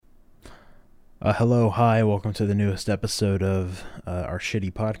Hello, hi, welcome to the newest episode of our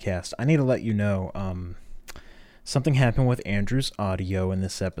shitty podcast. I need to let you know, something happened with Andrew's audio in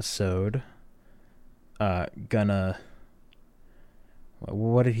this episode. What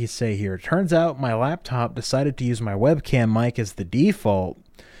did he say here? Turns out my laptop decided to use my webcam mic as the default.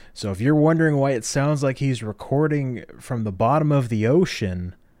 So if you're wondering why it sounds like he's recording from the bottom of the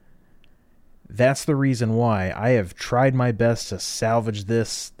ocean, that's the reason why. I have tried my best to salvage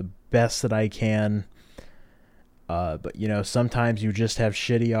this the best that I can. But, sometimes you just have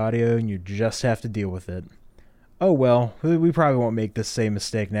shitty audio and you just have to deal with it. Oh well, we probably won't make this same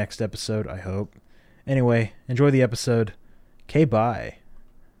mistake next episode, I hope. Anyway, enjoy the episode. Okay, bye.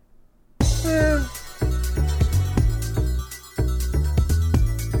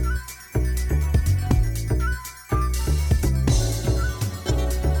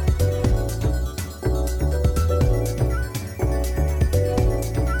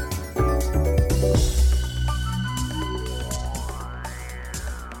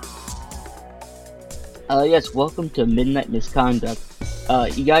 Yes, welcome to Midnight Misconduct.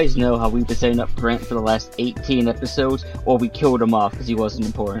 You guys know how we've been setting up Brent for the last 18 episodes, or we killed him off because he wasn't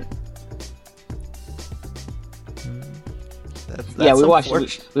important. That's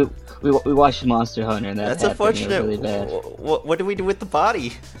we watched Monster Hunter, and that's happened. unfortunate. It was really bad. What do we do with the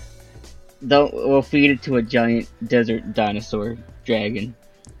body? We'll feed it to a giant desert dinosaur dragon.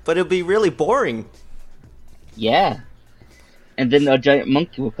 But it'll be really boring. Yeah. And then a giant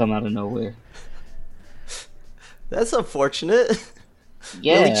monkey will come out of nowhere. That's unfortunate.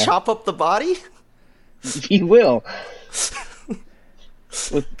 Yeah. Will he chop up the body? He will.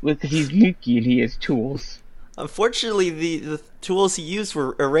 Because he's monkey and he has tools. Unfortunately, the tools he used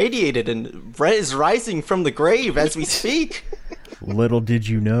were irradiated, and Brett is rising from the grave as we speak. Little did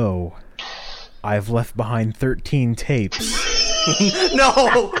you know, I've left behind 13 tapes.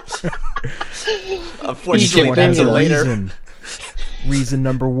 No! Unfortunately, Each one that's has a later. Reason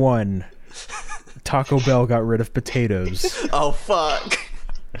number 1. Taco Bell got rid of potatoes. Oh, fuck.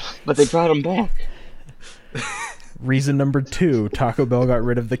 But they brought him back. Reason number 2, Taco Bell got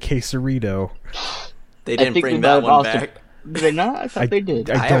rid of the quesarito. They didn't bring that one back. Did they not? I thought they did.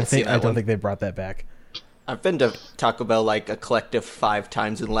 I haven't seen that I don't one. think they brought that back. I've been to Taco Bell like a collective 5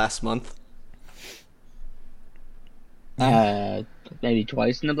 times in the last month. Maybe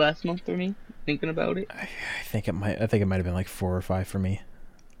twice in the last month for me, thinking about it. I think it might have been like 4 or 5 for me.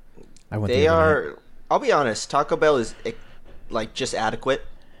 I went They the other are... night. I'll be honest, Taco Bell is like just adequate.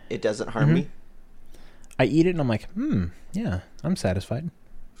 It doesn't harm me. I eat it and I'm like, yeah, I'm satisfied.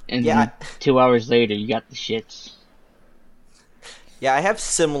 And Yeah. then 2 hours later, you got the shits. Yeah, I have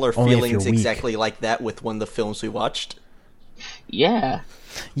similar Only if feelings you're weak. exactly like that with one of the films we watched. Yeah,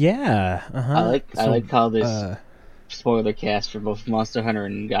 Yeah, I like how this spoiler cast for both Monster Hunter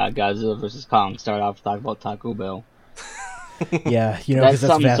and Godzilla vs Kong start off talking about Taco Bell. Yeah, because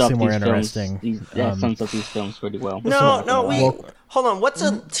that's sums up vastly more these interesting. That sums up these films pretty well. Hold on, what's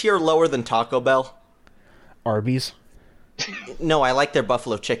a tier lower than Taco Bell? Arby's. No, I like their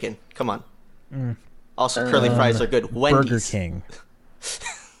buffalo chicken. Come on. Also, curly fries are good. Wendy's. Burger King.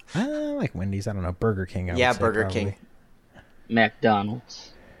 I like Wendy's. I don't know. Burger King. I would say, Burger probably. King.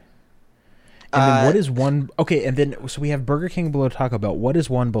 McDonald's. And then what is one? Okay, and then so we have Burger King below Taco Bell. What is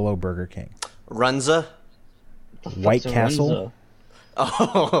one below Burger King? Runza. White What's a Castle. Runza?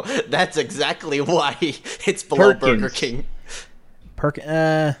 Oh, that's exactly why it's below Perkins. Burger King.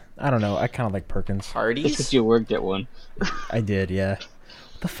 I don't know. I kind of like Perkins. That's Hardee's? because you worked at one. I did, yeah. What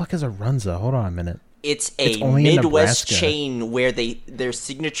the fuck is a Runza? Hold on a minute. It's It's a only in Midwest Nebraska. chain where their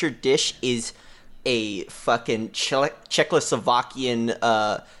signature dish is a fucking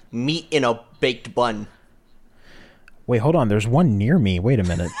Czechoslovakian meat in a baked bun. Wait, hold on. There's one near me. Wait a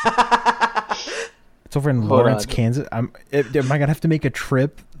minute. It's over in Hold Lawrence, on. Kansas. Am I gonna have to make a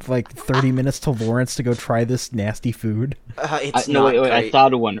trip like 30 minutes to Lawrence to go try this nasty food? It's No, not wait, I great.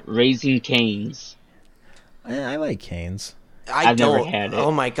 thought of one. Raising Cane's. I like Cane's. I I've never don't. had it.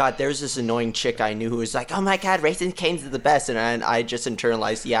 Oh my god, there's this annoying chick I knew who was like, "Oh my god, Raisin Cane's are the best," and I just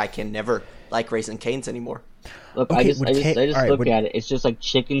internalized, yeah, I can never like Raisin Cane's anymore. Look, Okay, I just would look would- at it. It's just like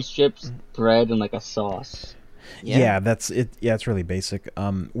chicken strips, bread, and like a sauce. Yeah, that's it. Yeah, it's really basic.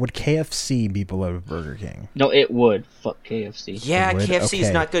 Would KFC be below Burger King? No, it would. Fuck KFC. Yeah, It would? KFC is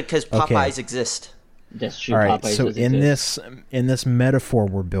Okay. not good because Okay. Popeyes exist. That's true. All right. Popeyes So does in exist. this metaphor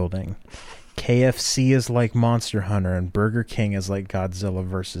we're building, KFC is like Monster Hunter and Burger King is like Godzilla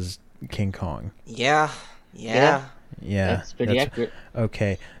versus King Kong. Yeah. Yeah. Yeah, That's pretty accurate.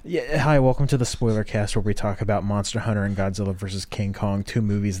 Okay. Yeah. Hi, welcome to the spoiler cast where we talk about Monster Hunter and Godzilla vs. King Kong, 2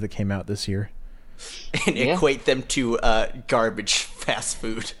 movies that came out this year. And Yeah. equate them to garbage fast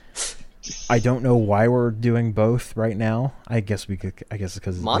food. I don't know why we're doing both right now. I guess it's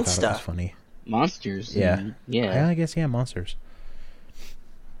because we thought it Monster. was funny. Monsters. Yeah. And, yeah. I guess monsters.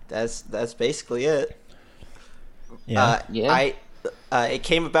 That's basically it. Yeah. Yeah. It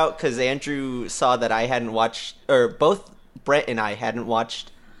came about because Andrew saw that I hadn't watched, or both Brent and I hadn't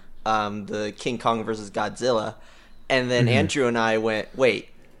watched the King Kong versus Godzilla, and then Andrew and I went, wait,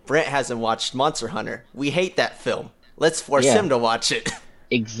 Brent hasn't watched Monster Hunter. We hate that film. Let's force Yeah. him to watch it.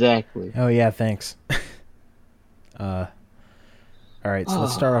 Exactly. Oh yeah, thanks. All right, so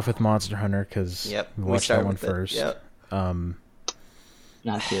let's start off with Monster Hunter because Yep, we we watched start that one with it, first. yep.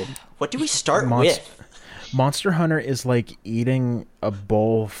 Not good. What do we start Monst- with? Monster Hunter is like eating a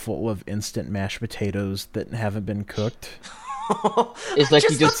bowl full of instant mashed potatoes that haven't been cooked. It's like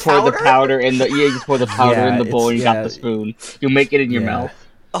Just you just the pour the powder? powder in the you just pour the powder Yeah, in the bowl and you got yeah. the spoon. You make it in your Yeah. mouth.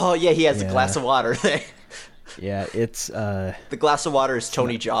 Oh yeah, he has a Yeah. glass of water there. Yeah, it's The glass of water is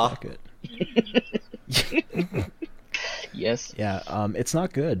Tony Jaw. not good. Yes. Yeah, it's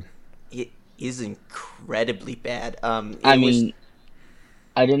not good. It is incredibly bad. I mean,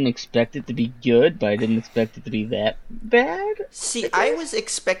 I didn't expect it to be good, but I didn't expect it to be that bad. see, I was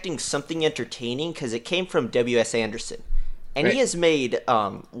expecting something entertaining because it came from W.S. Anderson, and Right. he has made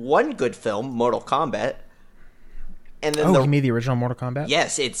one good film, Mortal Kombat, and then Oh, he made the original Mortal Kombat?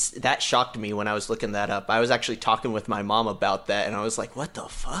 yes, that shocked me when I was looking that up. I was actually talking with my mom about that, and I was like, "What the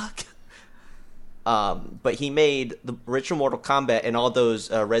fuck?" But he made the original Mortal Kombat and all those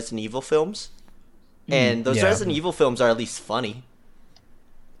Resident Evil films, and those yeah. Resident Evil films are at least funny.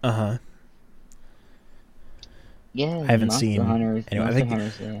 Uh-huh. Yeah, I haven't Monster seen. Hunters, Anyway, Monster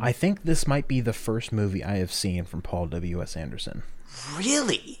Hunters, yeah. I think this might be the first movie I have seen from Paul W.S. Anderson.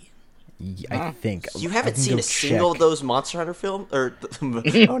 Really? I think You I haven't can seen go a single check. of those Monster Hunter films, or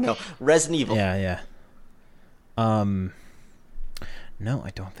oh no, Resident Evil. Yeah. No, I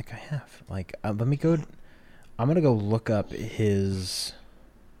don't think I have. Like, let me go. I'm gonna go look up his.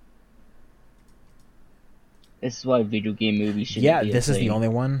 This is why video game movies should Yeah, be a this is the thing. only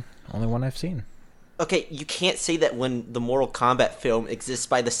one I've seen. Okay, you can't say that when the Mortal Kombat film exists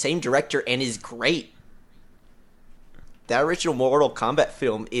by the same director and is great. That original Mortal Kombat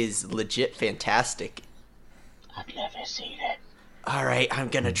film is legit fantastic. I've never seen it. All right, I'm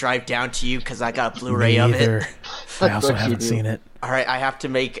gonna drive down to you because I got a Blu-ray of Neither. it. I also course you haven't do. seen it. All right, I have to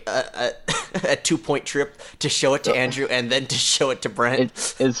make a 2-point trip to show it to Andrew and then to show it to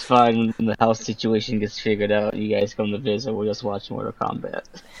Brent. It's fine when the house situation gets figured out. You guys come to visit. We'll just watch Mortal Kombat.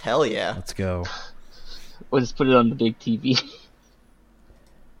 Hell yeah. Let's go. We'll just put it on the big TV.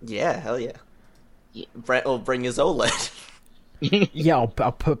 Yeah, hell yeah. Brent will bring his OLED. Yeah, I'll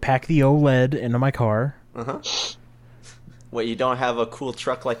pack the OLED into my car. What, you don't have a cool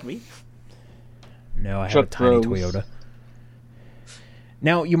truck like me? No, I have a Truck tiny bros. Toyota.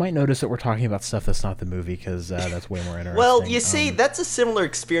 Now, you might notice that we're talking about stuff that's not the movie, because that's way more interesting. Well, you see, that's a similar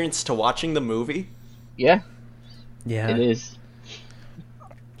experience to watching the movie. Yeah, yeah. it is.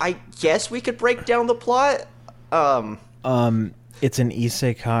 I guess we could break down the plot. It's an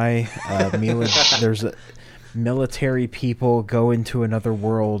isekai. There's military people go into another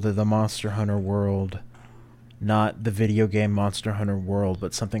world, the Monster Hunter world. Not the video game Monster Hunter world,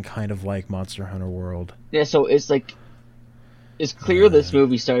 but something kind of like Monster Hunter World. Yeah, so it's like it's clear this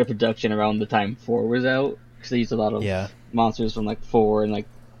movie started production around the time 4 was out because they used a lot of Yeah. monsters from like 4 and like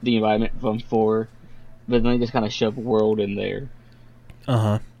the environment from 4, but then they just kind of shove world in there.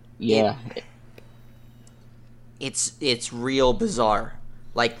 Uh-huh. Yeah, It's real bizarre.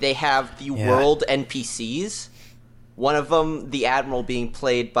 Like, they have the Yeah. world NPCs. One of them, the Admiral, being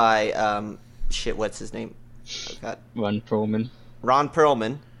played by, what's his name? Oh, God. Ron Perlman. Ron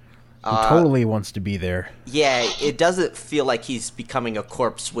Perlman. He totally wants to be there. Yeah, it doesn't feel like he's becoming a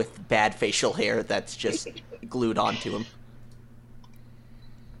corpse with bad facial hair that's just glued onto him.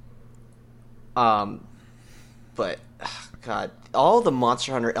 But God, all the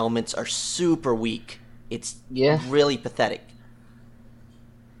Monster Hunter elements are super weak. It's really pathetic.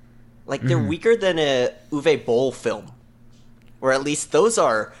 Like, they're weaker than a Uwe Boll film, or at least those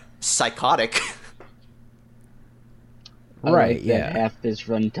are psychotic. I Right, like yeah. that half this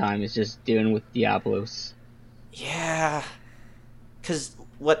runtime is just dealing with Diablos. Yeah. Because,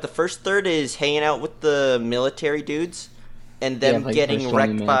 the first third is hanging out with the military dudes, and them like getting first 20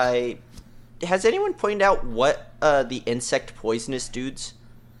 wrecked minutes. by... Has anyone pointed out what the insect poisonous dudes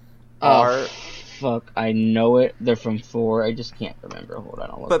are? Oh, fuck, I know it. They're from 4. I just can't remember. Hold on,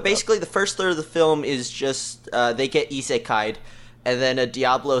 I'll look it But up. basically, the first third of the film is just they get isekai'd, and then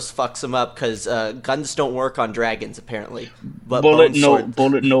Diablos fucks them up because guns don't work on dragons apparently. But bullet bone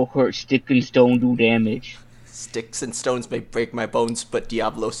sword- no hurt, stick and stone do damage. Sticks and stones may break my bones, but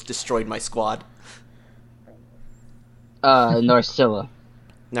Diablos destroyed my squad. Narcilla.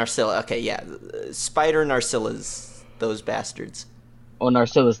 Narcilla, okay, yeah. Spider Narcillas, those bastards. Oh,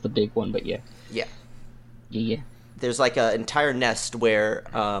 Narcilla's the big one, but yeah. Yeah. Yeah. There's like an entire nest where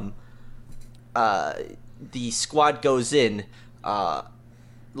the squad goes in.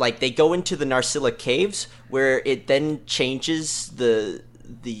 Like they go into the Narcilla caves, where it then changes the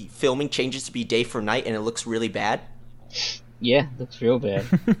filming changes to be day for night, and it looks really bad. Yeah, looks real bad.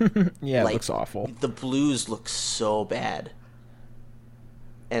 Yeah, Like, it looks awful. The blues look so bad.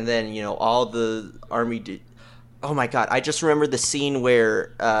 And then, all the army oh my god, I just remembered the scene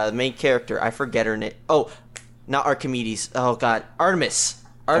where the main character, I forget her name. Oh, not Archimedes. Oh god, Artemis.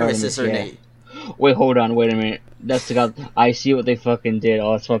 Artemis is her yeah. name. Wait, hold on, wait a minute. That's the god. I see what they fucking did.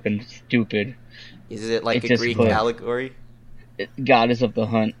 Oh, it's fucking stupid. Is it like It's a just Greek close. allegory? Goddess of the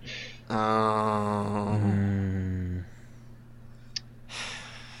hunt.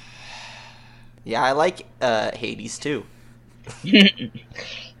 Yeah, I like Hades too.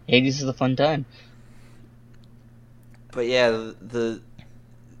 Hades is a fun time. But yeah, the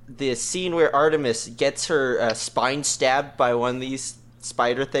scene where Artemis gets her spine stabbed by one of these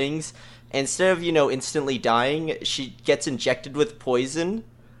spider things, instead of instantly dying, she gets injected with poison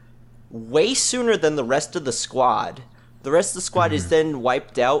way sooner than the rest of the squad. The rest of the squad is then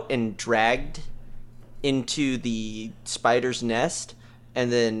wiped out and dragged into the spider's nest,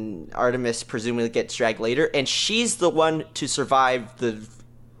 and then Artemis presumably gets dragged later, and she's the one to survive the,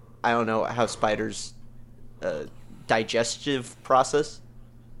 I don't know how spiders digestive process,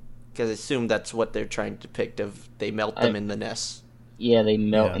 because I assume that's what they're trying to depict, of they melt them in the nest. Yeah, they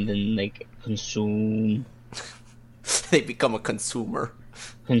melt Yeah. and then they consume. They become a consumer.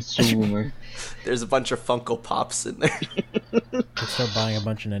 Consumer. There's a bunch of Funko Pops in there. Let's start buying a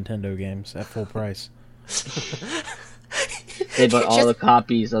bunch of Nintendo games at full price. They bought all the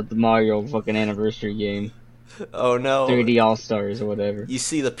copies of the Mario fucking anniversary game. Oh no. 3D All Stars or whatever. You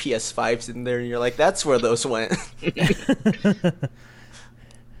see the PS5s in there and you're like, that's where those went.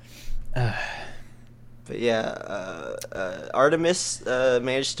 But yeah, Artemis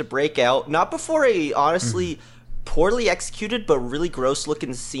managed to break out, not before a honestly poorly executed but really gross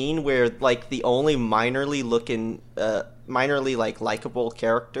looking scene where like the only minorly like likable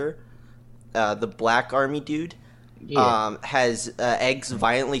character, the black army dude, Yeah. has eggs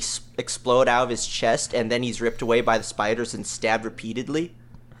violently explode out of his chest, and then he's ripped away by the spiders and stabbed repeatedly.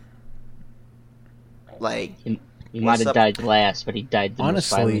 Like, He what's might have up? died last, but he died the most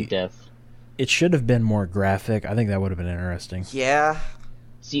Honestly, violent death. It should have been more graphic. I think that would have been interesting. yeah.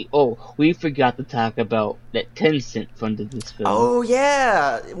 See, we forgot to talk about that Tencent funded this film. Oh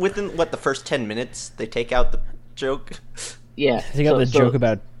yeah. Within the first 10 minutes, they take out the joke. yeah. I think I got the joke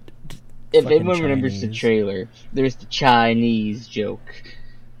about If fucking anyone remembers the Chinese. trailer, there's the Chinese joke.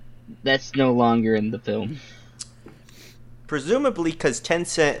 That's no longer in the film. Presumably because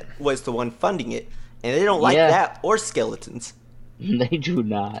Tencent was the one funding it, and they don't like Yeah. that or skeletons. They do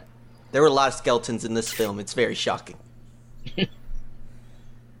not. There were a lot of skeletons in this film. It's very shocking.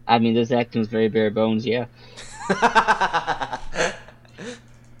 I mean, this acting was very bare bones, yeah.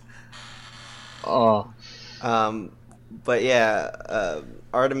 Oh, But yeah,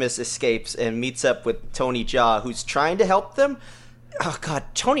 Artemis escapes and meets up with Tony Jaa, who's trying to help them. Oh god,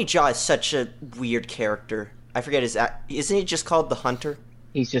 Tony Jaa is such a weird character. I forget isn't he just called the Hunter?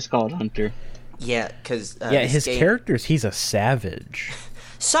 he's just called Hunter. Yeah, because his characters. He's a savage.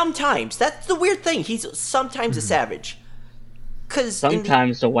 Sometimes that's the weird thing. He's sometimes a savage. Because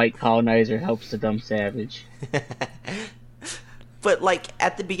Sometimes the white colonizer helps the dumb savage. But like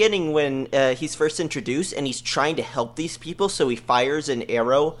at the beginning when he's first introduced and he's trying to help these people, so he fires an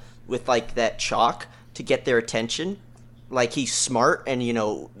arrow with like that chalk to get their attention. Like he's smart and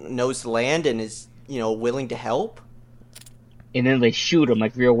knows the land and is willing to help. And then they shoot him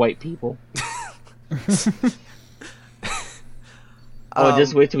like real white people.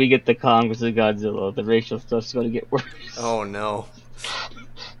 Just wait till we get to Kong vs. Godzilla. The racial stuff's gonna get worse. Oh no.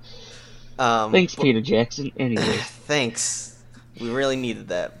 Thanks, Peter Jackson. Anyway. Thanks. We really needed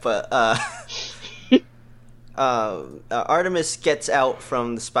that. But Artemis gets out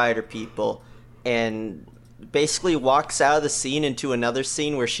from the spider people and basically walks out of the scene into another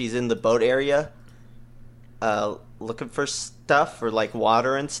scene where she's in the boat area looking for stuff or like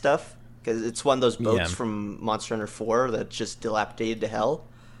water and stuff, because it's one of those boats Yeah. from Monster Hunter 4 that's just dilapidated to hell.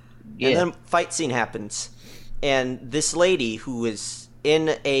 Yeah. And then fight scene happens, and this lady who is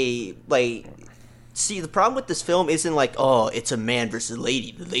in a see, the problem with this film isn't like, oh, it's a man versus a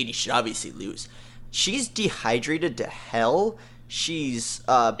lady, the lady should obviously lose. She's dehydrated to hell. She's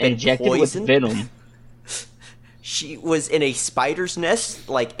been Injected poisoned. with venom. she was in a spider's nest,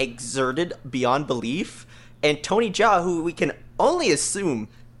 like exerted beyond belief. And Tony Jaa, who we can only assume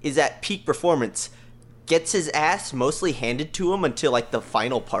is at peak performance, gets his ass mostly handed to him until like the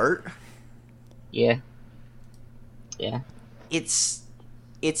final part. Yeah. It's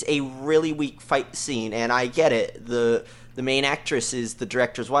a really weak fight scene, and I get it. The main actress is the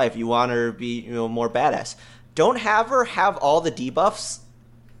director's wife. You want her to be, more badass. Don't have her have all the debuffs.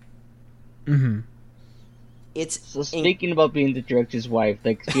 Mm-hmm. So speaking about being the director's wife,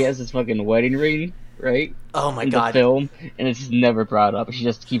 like she has this fucking wedding ring, right? Oh my in god. The film, and it's never brought up. She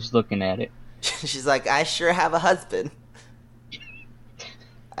just keeps looking at it. She's like, I sure have a husband.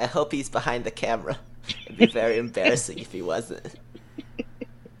 I hope he's behind the camera. It'd be very embarrassing if he wasn't.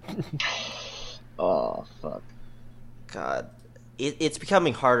 Oh, fuck. God. It's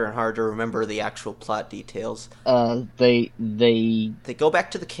becoming harder and harder to remember the actual plot details. They go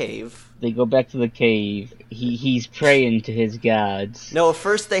back to the cave. They go back to the cave. He's praying to his gods. No,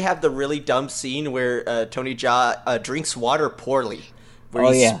 first they have the really dumb scene where Tony Jaa drinks water poorly.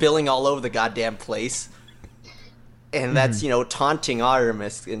 Where he's spilling all over the goddamn place. And that's, taunting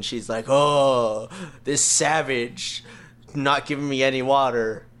Artemis. And she's like, oh, this savage not giving me any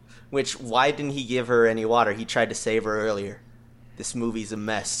water. Which, why didn't he give her any water? He tried to save her earlier. This movie's a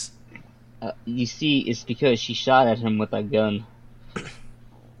mess. You see, it's because she shot at him with a gun.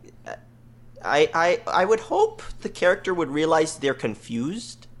 I would hope the character would realize they're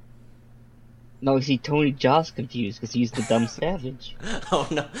confused. No, you see, Tony Jaa's confused because he's the dumb savage. Oh,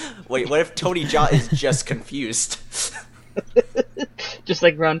 no. Wait, what if Tony Jaa is just confused? Just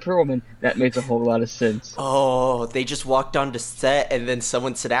like Ron Perlman. That makes a whole lot of sense. Oh, they just walked onto set and then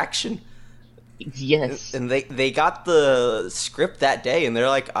someone said action. Yes. And they got the script that day and they're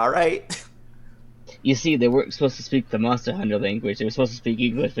like, alright. You see, they weren't supposed to speak the Monster Hunter language. They were supposed to speak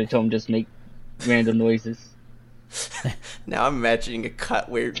English, but they told them just make random noises. Now I'm imagining a cut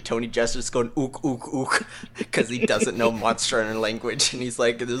where Tony Jaa's just going ook ook ook because he doesn't know Monster Hunter language, and he's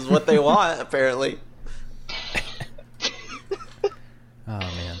like, "This is what they want, apparently."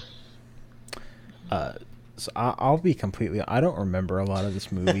 Oh man. So I'll be completely. I don't remember a lot of this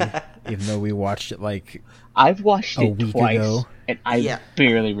movie, even though we watched it like I've watched a it week twice, ago. and I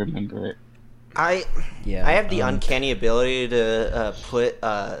barely remember it. I have the uncanny ability to put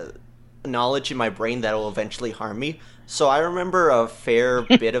knowledge in my brain that will eventually harm me. So I remember a fair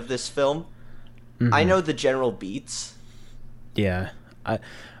bit of this film. Mm-hmm. I know the general beats. Yeah. I'm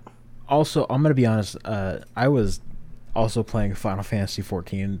gonna be honest. I was also playing Final Fantasy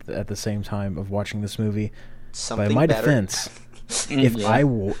XIV at the same time of watching this movie. Something By my better. defense,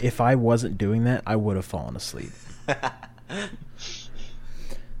 if I wasn't doing that, I would have fallen asleep. God,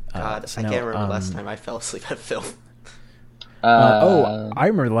 I can't remember last time I fell asleep at a film. I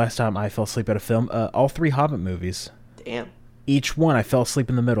remember the last time I fell asleep at a film. All 3 Hobbit movies. Damn. Each one, I fell asleep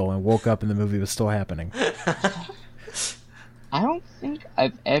in the middle and woke up and the movie was still happening. I don't think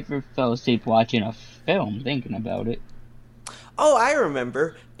I've ever fell asleep watching a film, thinking about it. Oh, I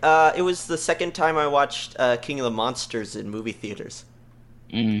remember. It was the second time I watched King of the Monsters in movie theaters.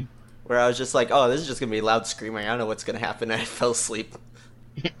 Mm. Where I was just like, oh, this is just going to be loud screaming. I don't know what's going to happen. And I fell asleep.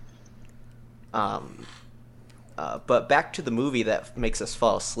 But back to the movie that makes us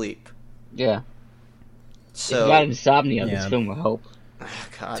fall asleep. Yeah. So you got insomnia. This film will help.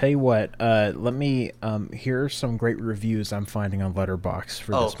 God. Tell you what, let me here are some great reviews I'm finding on Letterboxd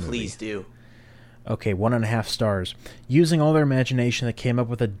for this movie. Oh, please do. Okay, 1.5 stars. Using all their imagination, they came up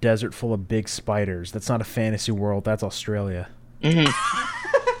with a desert full of big spiders. That's not a fantasy world. That's Australia. Mm-hmm.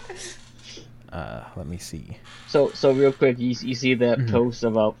 Let me see. So real quick, you see that post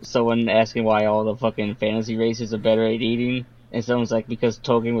about someone asking why all the fucking fantasy races are better at eating, and someone's like, because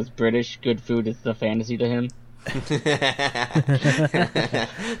Tolkien was British, good food is the fantasy to him.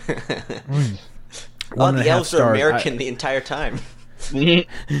 Oh, the elves are American the entire time.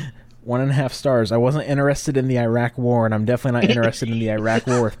 1.5 stars. I wasn't interested in the Iraq War, and I'm definitely not interested in the Iraq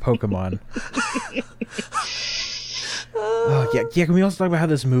War with Pokemon. Yeah. Can we also talk about how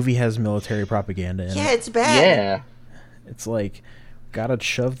this movie has military propaganda in it? Yeah, it's bad. Yeah. It's like, gotta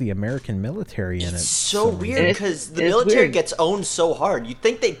shove the American military in it. It's so weird, because the military gets owned so hard. You'd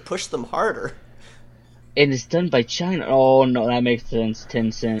think they'd push them harder. And it's done by China. Oh, no, that makes sense.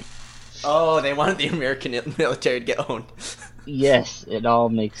 Tencent. Oh, they wanted the American military to get owned. Yes, it all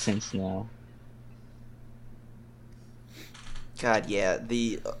makes sense now. God, yeah.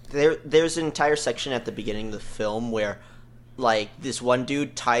 There's an entire section at the beginning of the film where, like, this one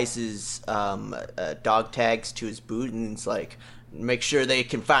dude ties his dog tags to his boot, and it's like, make sure they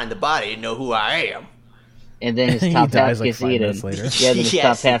can find the body and know who I am. and then his He top half dies, like, gets 5 eaten. minutes later. Yeah, then his Yes,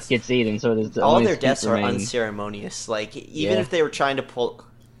 top half it's- gets eaten, so there's All only their his feet deaths are remain. unceremonious. Like, even Yeah. if they were trying to pull...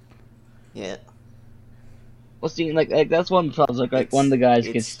 Yeah. Well, see, like that's one of the problems. Like one of the guys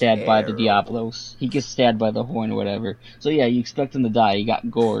gets It's stabbed by the terrible. Diablos. He gets stabbed by the horn or whatever. So yeah, you expect him to die. He got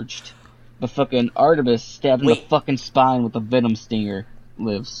gorged. But fucking Artemis stabbed in the Wait. fucking spine with a venom stinger.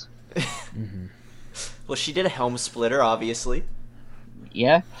 Lives. Well, she did a helm splitter, obviously.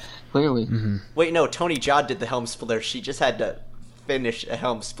 Yeah, clearly. Wait, no, Tony Jaa did the helm splitter. She just had to finish a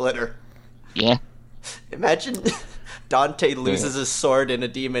helm splitter. Yeah. Imagine Dante loses his sword in a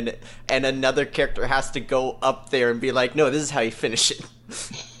demon, and another character has to go up there and be like, no, this is how you finish it.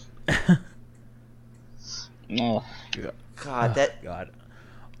 Oh. God, that... God.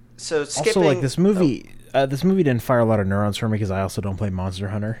 So, skipping... Also, like, this movie didn't fire a lot of neurons for me because I also don't play Monster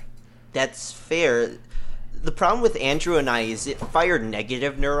Hunter. That's fair. The problem with Andrew and I is it fired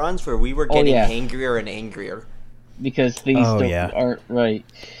negative neurons where we were getting yeah. angrier and angrier. Because things aren't right.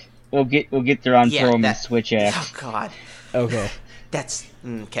 We'll get there on film and switch Oh, acts. God. Okay. That's...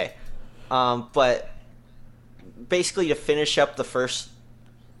 Okay. But basically to finish up the first,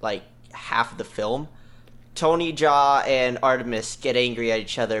 like, half of the film, Tony Jaa and Artemis get angry at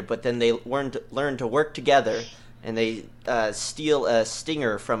each other, but then they learn to work together, and they steal a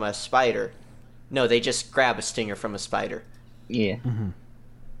stinger from a spider. No, they just grab a stinger from a spider. Yeah.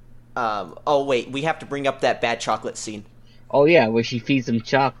 Oh, wait, we have to bring up that bad chocolate scene. Oh yeah, where she feeds him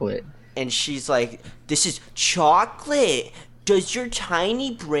chocolate. And she's like, this is chocolate! Does your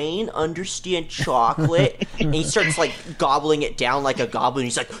tiny brain understand chocolate? And he starts, like, gobbling it down like a goblin.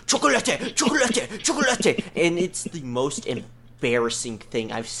 He's like, chocolate, chocolate, chocolate. And it's the most embarrassing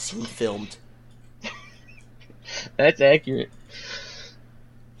thing I've seen filmed. That's accurate.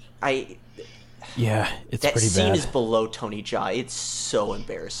 Yeah, it's That pretty scene bad. is below Tony Jaa. It's so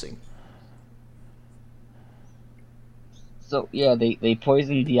embarrassing. So yeah, they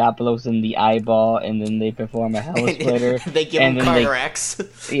poison Diablos in the eyeball, and then they perform a hell splitter. They give and him then cataracts.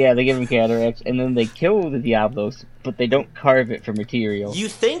 they give him cataracts, and then they kill the Diablos, but they don't carve it for material. You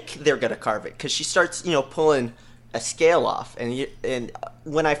think they're gonna carve it because she starts, pulling a scale off, and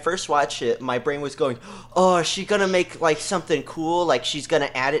when I first watched it, my brain was going, "Oh, is she gonna make like something cool? Like she's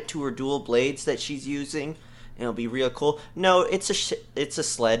gonna add it to her dual blades that she's using, and it'll be real cool." No, it's a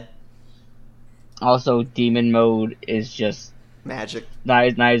sled Also, demon mode is just magic.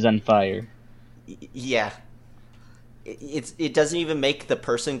 knives on fire. Yeah, it doesn't even make the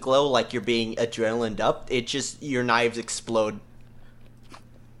person glow like you're being adrenalined up. It just your knives explode.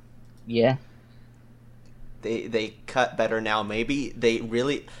 Yeah. They cut better now. Maybe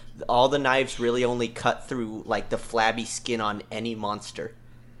all the knives really only cut through like the flabby skin on any monster.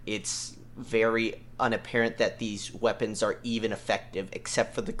 It's very unapparent that these weapons are even effective,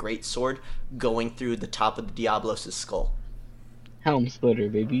 except for the greatsword going through the top of the Diablos' skull. Helm splitter,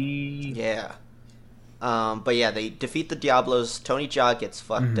 baby. Yeah. But yeah, they defeat the Diablos. Tony Jaa gets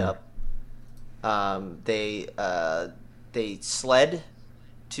fucked up. They sled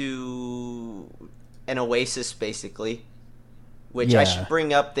to an oasis, basically. Which I Yeah. should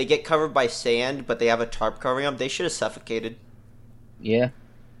bring up. They get covered by sand, but they have a tarp covering them. They should have suffocated. Yeah.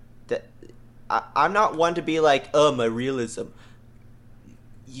 I'm not one to be like, oh, my realism.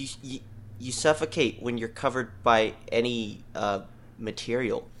 You suffocate when you're covered by any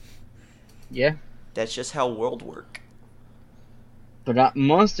material. Yeah. That's just how world work. But not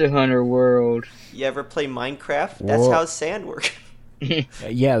Monster Hunter World. You ever play Minecraft? That's Whoa. how sand works.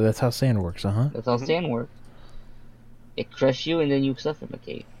 Yeah, that's how sand works, uh-huh. That's how sand works. It crushes you and then you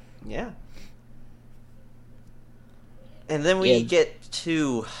suffocate. Yeah. And then we Yeah. get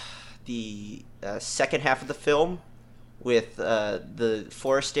to the second half of the film with the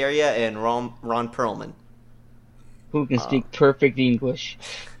forest area and Ron Perlman. Who can speak perfect English?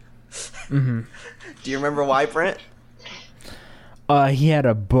 Do you remember why, Brent? He had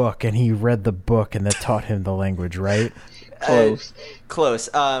a book, and he read the book, and that taught him the language, right? Close. Close.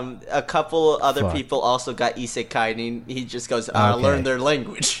 A couple other Fuck. people also got isekai, and he just goes, learn Okay. their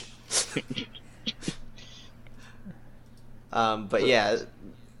language. But yeah,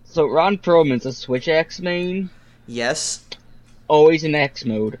 So Ron Perlman's a Switch Axe main, yes. always in X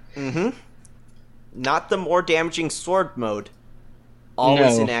mode. Not the more damaging sword mode.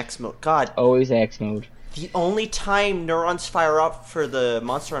 Always No. in axe mode. God, Always X mode. the only time neurons fire up for the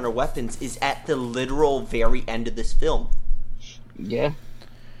Monster Hunter weapons is at the literal very end of this film. Yeah.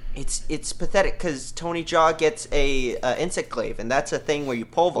 It's pathetic because Tony Jaa gets a insect glaive, and that's a thing where you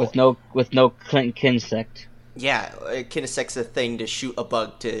pole vault. With no Kinsect. Yeah, Kinesect's a thing to shoot a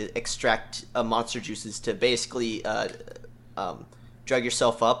bug to extract monster juices to basically drug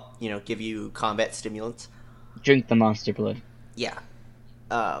yourself up, give you combat stimulants. drink the monster blood. Yeah.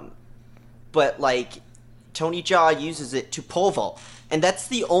 But, like, Tony Jaa uses it to pole vault. And that's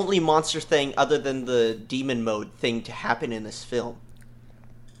the only monster thing other than the demon mode thing to happen in this film.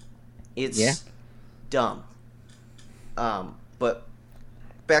 It's dumb. But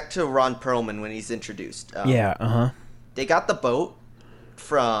back to Ron Perlman when he's introduced. They got the boat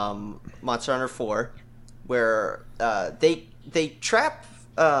from Monster Hunter 4 where they trap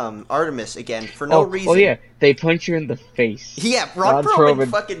Artemis again for no reason. Oh yeah, they punch her in the face. Yeah, Ron Perlman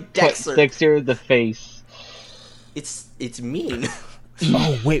fucking decks her in the face. It's mean.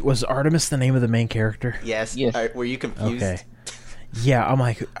 Oh wait, was Artemis the name of the main character? Yes. Were you confused? Okay. Yeah, I'm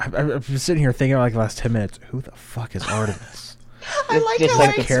like, I've been sitting here thinking like the last 10 minutes, who the fuck is Artemis? I like just how like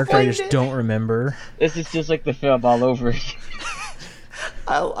I the character I just it. don't remember. This is just like the film all over.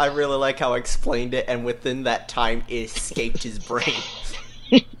 I really like how I explained it, and within that time, it escaped his brain.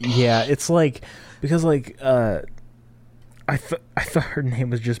 Yeah, it's like, because like, I thought her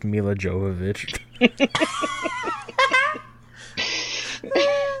name was just Mila Jovovich.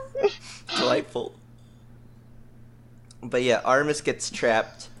 Delightful. But yeah, Artemis gets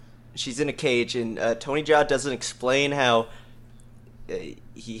trapped. She's in a cage, and Tony Jaa doesn't explain how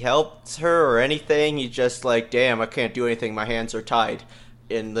he helped her or anything. He's just like, damn, I can't do anything. My hands are tied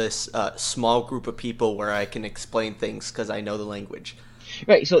in this small group of people where I can explain things because I know the language.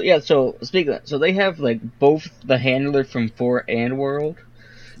 Right, so speaking of that, so they have like both the handler from 4 and World?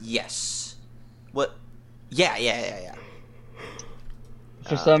 Yes. What? Yeah.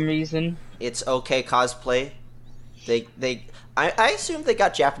 For some reason. It's okay cosplay. I assume they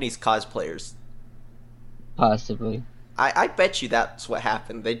got Japanese cosplayers. Possibly. I bet you that's what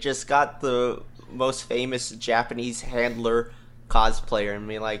happened. They just got the most famous Japanese handler cosplayer and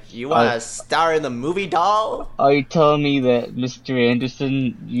be like, you want to star in the movie, doll? Are you telling me that Mr.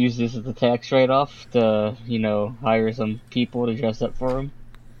 Anderson used this as a tax write-off to, hire some people to dress up for him?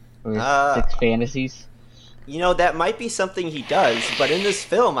 Or 6 fantasies? That might be something he does, but in this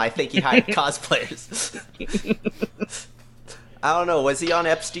film, I think he hired cosplayers. I don't know, was he on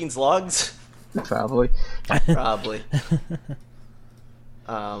Epstein's logs? Probably.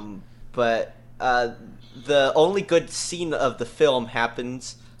 But the only good scene of the film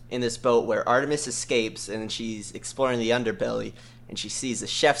happens in this boat where Artemis escapes and she's exploring the underbelly and she sees a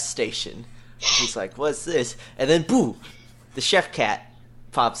chef's station. She's like, what's this? And then, boo! The chef cat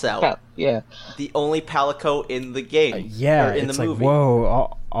pops out. Yeah. The only Palico in the game. Yeah, in it's the like, movie.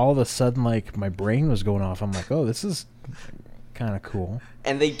 whoa, all of a sudden, like, my brain was going off. I'm like, oh, this is kind of cool.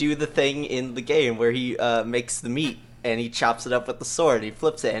 And they do the thing in the game where he makes the meat and he chops it up with the sword and he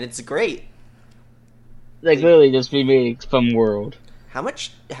flips it and it's great. Like, literally just remade from World. How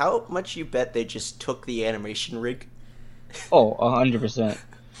much you bet they just took the animation rig? Oh, 100%.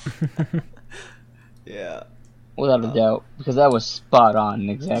 Yeah. Without a doubt. Because that was spot on,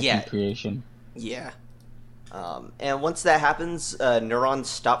 exact creation. Yeah. And once that happens, neurons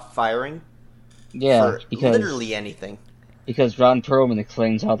stop firing. Yeah, for because literally anything. Because Ron Perlman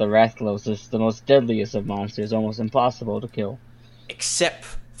explains how the Rathalos is the most deadliest of monsters, almost impossible to kill. Except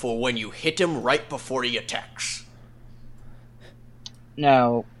for when you hit him right before he attacks.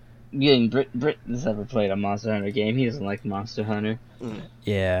 Now, Brit has ever played a Monster Hunter game. He doesn't like Monster Hunter. Mm.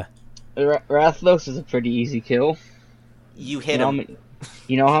 Yeah. Rathalos is a pretty easy kill. You hit him.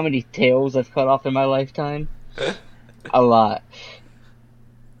 You know how many tails I've cut off in my lifetime? A lot.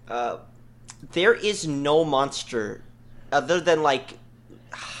 There is no monster, other than like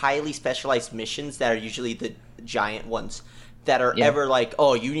highly specialized missions that are usually the giant ones, that are ever like,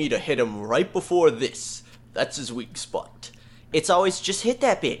 oh, you need to hit him right before this. That's his weak spot. It's always, just hit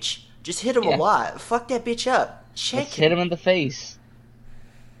that bitch. Just hit him a lot. Fuck that bitch up. Just hit him in the face.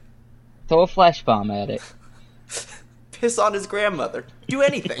 Throw a flash bomb at it. Piss on his grandmother. Do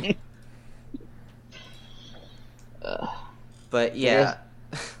anything. But yeah.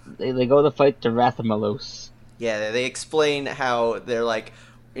 They go to fight the Rathalos. Yeah, they explain how they're like,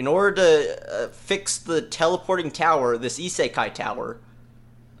 in order to fix the teleporting tower, this Isekai tower,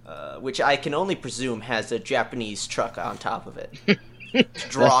 which I can only presume has a Japanese truck on top of it,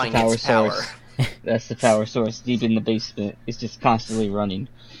 drawing its power. That's the power source deep in the basement. It's just constantly running.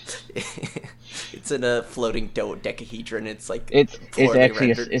 It's in a floating dodecahedron. It's like it's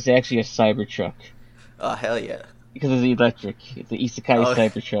actually a Cybertruck. Oh hell yeah! Because it's electric. It's an Isekai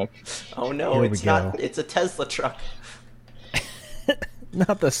Cybertruck. Oh no, it's not. It's a Tesla truck.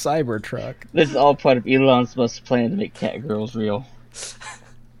 Not the Cybertruck. This is all part of Elon Musk's plan to make Catgirls real.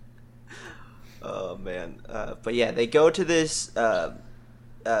 Oh man, but yeah, they go to this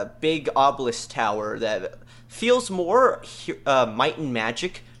big obelisk tower that feels more Might and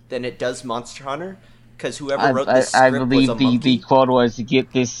Magic than it does Monster Hunter, because whoever wrote this I script was believe a monkey. the quote was to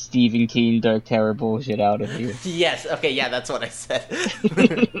get this Stephen King Dark Tower bullshit out of here. Yes. Okay. Yeah, that's what I said.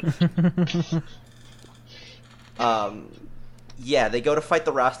 Yeah, they go to fight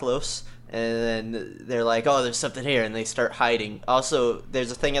the Rathalos, and then they're like, "Oh, there's something here," and they start hiding. Also,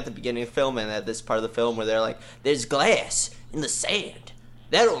 there's a thing at the beginning of the film and at this part of the film where they're like, "There's glass in the sand.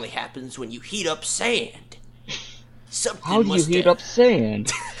 That only happens when you heat up sand." Something How do you must heat have- up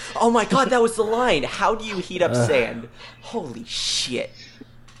sand? Oh my god, that was the line. How do you heat up sand? Holy shit.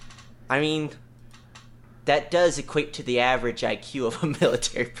 I mean, that does equate to the average IQ of a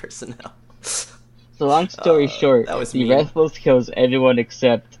military personnel. So long story short, that was the mean. Rathalos kills everyone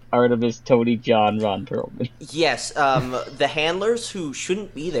except Artemis, Tony, John, Ron Perlman. Yes, the handlers who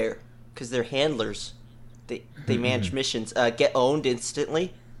shouldn't be there, because they're handlers, they manage missions, get owned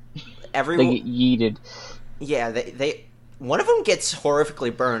instantly. They Everyone, get yeeted. yeah, they one of them gets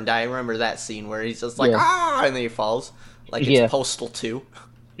horrifically burned. I remember that scene where he's just like, Yeah. ah, and then he falls. Like it's Yeah. Postal 2.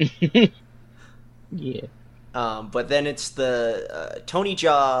 Yeah. But then it's the Tony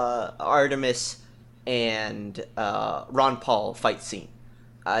Jaa, Artemis, and Ron Paul fight scene.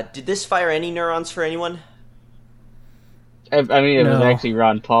 Did this fire any neurons for anyone? I mean, it was No. actually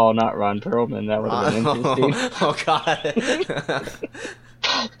Ron Paul, not Ron Perlman. That would have been interesting. Oh god.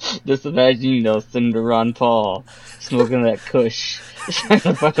 Just imagine, Senator Ron Paul smoking that kush. Trying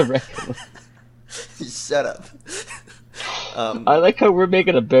to fight a Rathalos. Shut up. I like how we're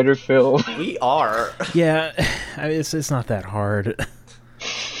making a better film. We are. Yeah, I mean, it's not that hard.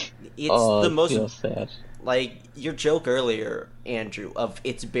 It's Oh, the I most feel sad. like your joke earlier, Andrew, of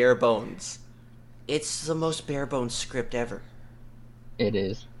it's bare bones. It's the most bare bones script ever. It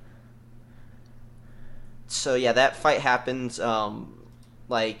is. So yeah, that fight happens.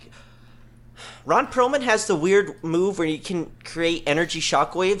 Like Ron Perlman has the weird move where you can create energy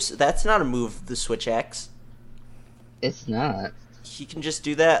shockwaves. That's not a move the Switch X. It's not. He can just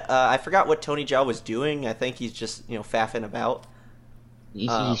do that. I forgot what Tony Jaa was doing. I think he's just faffing about.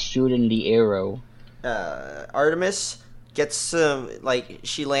 He's shooting the arrow. Artemis gets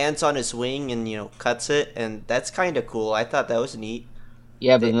she lands on his wing and cuts it, and that's kind of cool. I thought that was neat.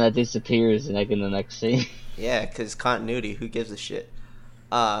 Yeah, but then that disappears in the next scene. Yeah, because continuity. Who gives a shit?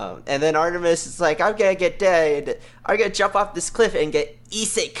 And then Artemis is like, I'm gonna get dead. I'm gonna jump off this cliff and get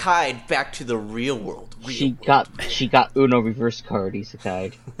isekai'd back to the real world. She got Uno reverse card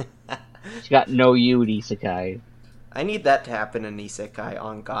isekai. She got no you isekai. I need that to happen in isekai.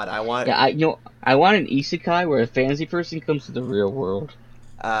 On God, I want. Yeah, I want an isekai where a fantasy person comes to the real world.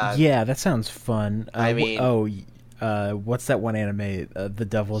 Yeah, that sounds fun. I mean- what's that one anime? The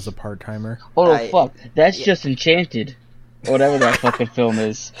Devil is a Part-Timer. Oh I- fuck, that's yeah. just Enchanted. Whatever that fucking film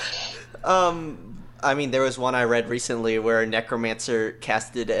is. I mean, there was one I read recently where a necromancer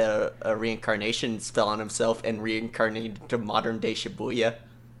casted a reincarnation spell on himself and reincarnated to modern day Shibuya,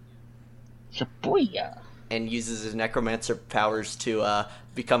 Shibuya. and uses his necromancer powers to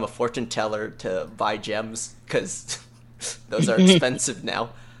become a fortune teller to buy gems because those are expensive now.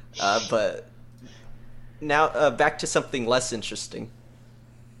 But now back to something less interesting.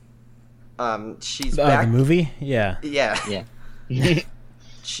 She's back. The movie? Yeah. Yeah. Yeah.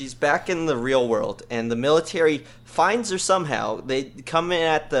 She's back in the real world, and the military finds her somehow. They come in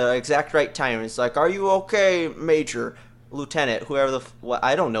at the exact right time. It's like, "Are you okay, Major, Lieutenant, whoever what?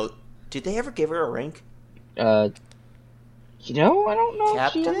 I don't know. Did they ever give her a rank? I don't know.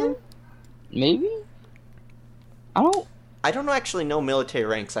 if she Captain? ever- Maybe. I don't actually know military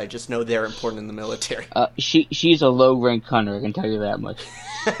ranks. I just know they're important in the military. She's a low rank hunter. I can tell you that much.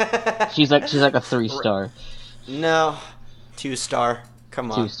 She's like a 3-star. No, 2-star. Come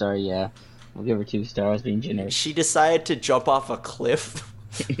on. 2-star, yeah. We'll give her 2 stars, being generous. She decided to jump off a cliff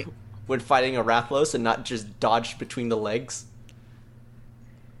when fighting a Rathalos and not just dodge between the legs.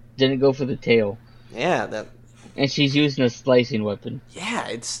 Didn't go for the tail. Yeah, And she's using a slicing weapon.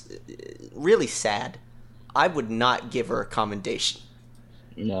 it's really sad. I would not give her a commendation.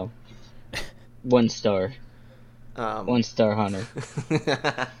 No. 1 star. 1-star hunter.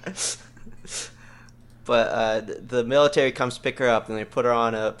 But the military comes pick her up and they put her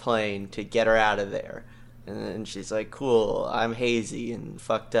on a plane to get her out of there. And then she's like, cool, I'm hazy and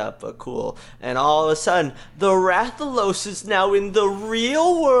fucked up, but cool. And all of a sudden, the Rathalos is now in the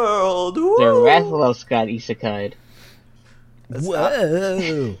real world. Woo! The Rathalos got isekai'd.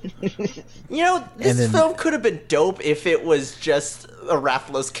 Whoa! This then- film could have been dope if it was just a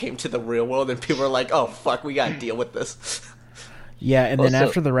Rathalos came to the real world and people were like, oh, fuck, we gotta deal with this. Yeah, and then Also-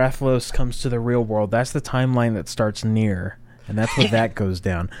 after the Rathalos comes to the real world, that's the timeline that starts near, and that's where that goes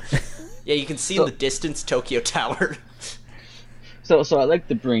down. Yeah, you can see in the distance Tokyo Tower. So I'd like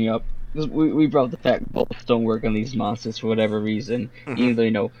to bring up 'cause we brought the fact bullets don't work on these monsters for whatever reason.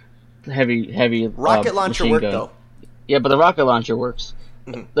 Even though, heavy Rocket launcher machine work gun. though. Yeah, but the rocket launcher works.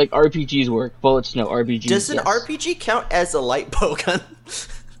 Like RPGs work. Bullets no. RPGs. Does an yes. RPG count as a light bow gun?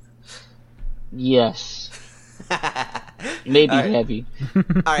 Yes. Maybe All right. heavy. All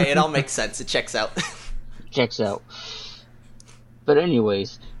right, it all makes sense. It checks out. Checks out. But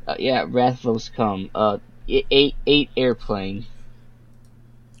anyways, yeah, Rathalos come. Eight airplane.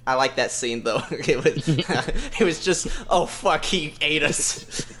 I like that scene though. It was just, oh fuck, he ate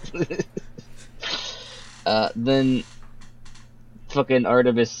us. Then fucking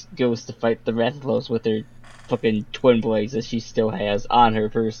Artemis goes to fight the Rathalos with her fucking twin blades that she still has on her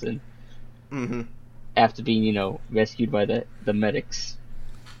person Mm-hmm. after being, rescued by the medics.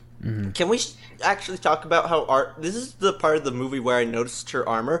 Can we actually talk about how this is the part of the movie where I noticed her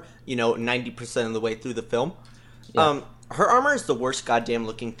armor, 90% of the way through the film. Yeah. Her armor is the worst goddamn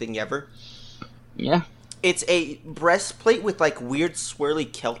looking thing ever. Yeah. It's a breastplate with like weird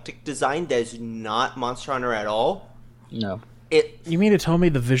swirly Celtic design that is not Monster Hunter at all. No. You mean to tell me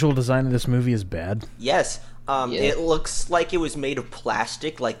the visual design of this movie is bad? Yes. Yeah. It looks like it was made of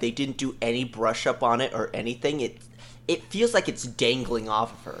plastic, like they didn't do any brush up on it or anything. It feels like it's dangling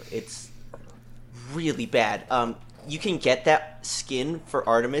off of her. It's really bad. You can get that skin for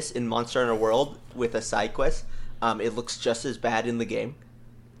Artemis in Monster Hunter World with a side quest. It looks just as bad in the game.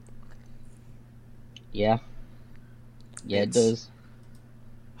 Yeah. Yeah, It's- it does.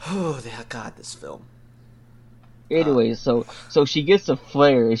 Oh, God, this film. Anyway, so she gets a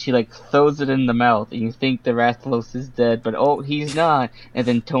flare and she throws it in the mouth, and you think the Rathalos is dead, but oh, he's not. And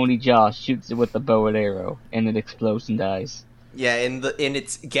then Tony Jaa shoots it with a bow and arrow, and it explodes and dies. Yeah, in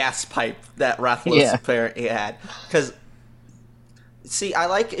its gas pipe that Rathalos Yeah. apparently had. Because, see, I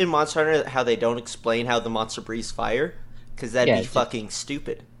like in Monster Hunter how they don't explain how the monster breathes fire, because that'd Yeah, be it's- fucking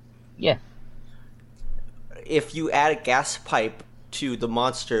stupid. Yeah. If you add a gas pipe to the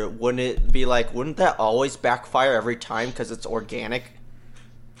monster, wouldn't that always backfire every time because it's organic?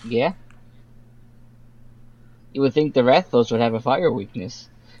 Yeah. You would think the Rathalos would have a fire weakness,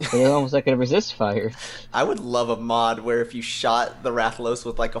 but they're almost not gonna resist fire. I would love a mod where if you shot the Rathalos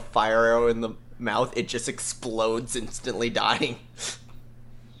with like a fire arrow in the mouth, it just explodes, instantly dying.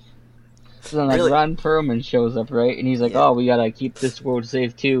 So then, Really? Ron Perlman shows up, right? And he's like, Yeah. "Oh, we gotta keep this world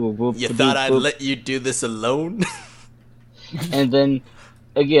safe too." Whoop, You whoop, thought I'd whoop. let you do this alone? And then,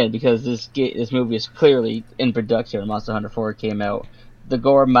 again, because this movie is clearly in production when Monster Hunter 4 came out, the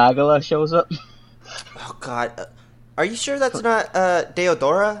Gore Magala shows up. Oh god. Are you sure that's not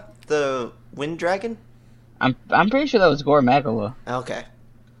Deodora, the wind dragon? I'm pretty sure that was Gore Magala. Okay.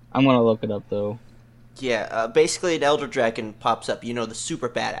 I'm gonna look it up though. Yeah, basically an elder dragon pops up, the super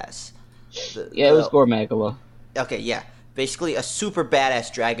badass. Yeah, it was Gore Magala. Okay, yeah. Basically a super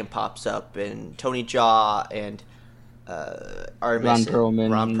badass dragon pops up, and Tony Jaa and Artemis Ron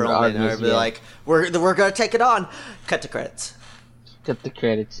Perlman, Artemis, are yeah. like, we're gonna take it on. Cut to credits. Cut the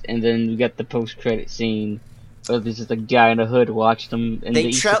credits, and then we got the post-credit scene. Where there's just a guy in a hood watching them in the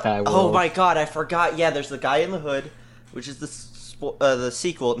Isekai world. Oh my god, I forgot. Yeah, there's the guy in the hood, which is the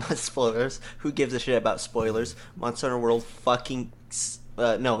sequel, not spoilers. Who gives a shit about spoilers? Monster Hunter World fucking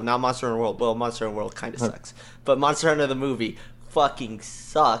no, not Monster Hunter World. Well, Monster Hunter World kind of sucks, but Monster Hunter the movie fucking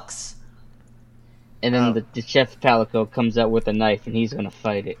sucks. And then the Chef Palico comes out with a knife, and he's gonna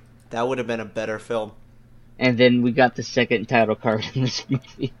fight it. That would have been a better film. And then we got the second title card in this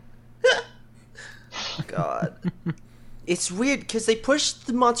movie. God. It's weird because they pushed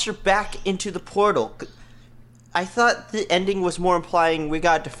the monster back into the portal. I thought the ending was more implying we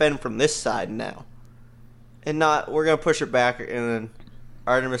gotta defend from this side now. And not, we're gonna push it back and then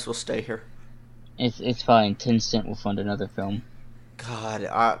Artemis will stay here. It's fine. Tencent will fund another film. God,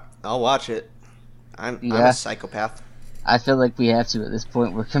 I'll watch it. I'm Yeah. a psychopath. I feel like we have to at this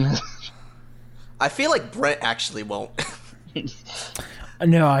point. We're coming. I feel like Brent actually won't.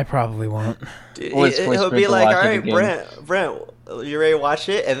 No, I probably won't. Dude, Or it's he'll Brent be to like, watch all it right, again." Brent, you ready to watch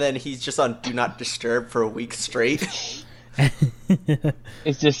it? And then he's just on Do Not Disturb for a week straight.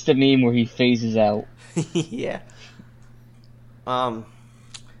 It's just a meme where he phases out. Yeah.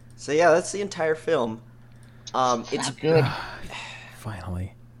 So yeah, that's the entire film. It's Not good.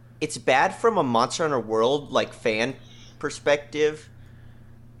 Finally. it's bad from a Monster Hunter World fan perspective.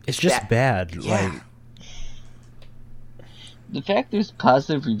 It's just That- bad. Yeah. The fact there's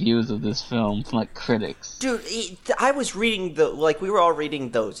positive reviews of this film from critics. Dude, I was reading we were all reading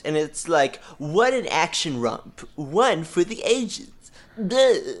those, and it's like, what an action romp. One for the ages.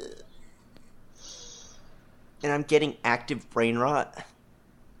 Duh. And I'm getting active brain rot.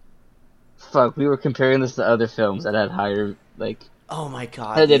 Fuck, we were comparing this to other films that had higher Oh my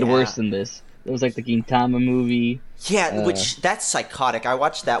god. That did yeah. worse than this. It was like the Gintama movie. Yeah, that's psychotic. I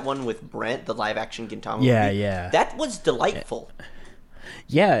watched that one with Brent, the live action Gintama movie. Yeah. That was delightful.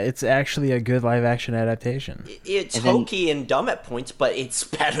 Yeah, it's actually a good live action adaptation. It's And then- hokey and dumb at points, but it's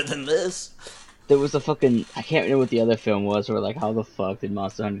better than this. There was a fucking... I can't remember what the other film was, where like, how the fuck did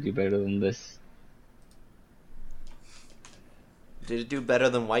Monster Hunter do better than this? Did it do better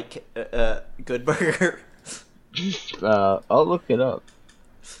than Good Burger? I'll look it up.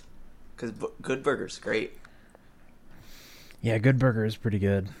 Because Good Burger's great. Yeah, Good Burger is pretty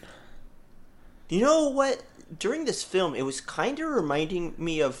good. You know what? During this film, it was kind of reminding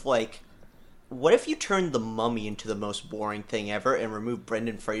me of, like, what if you turned The Mummy into the most boring thing ever and removed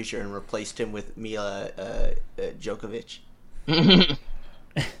Brendan Fraser and replaced him with Mila Djokovic?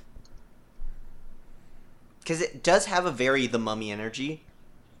 Because it does have a very The Mummy energy,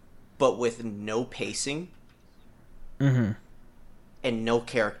 but with no pacing Mm-hmm. and no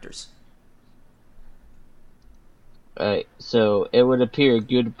characters. Alright, so it would appear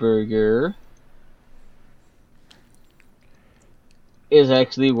Good Burger is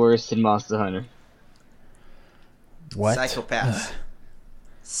actually worse than Monster Hunter. What? Psychopaths.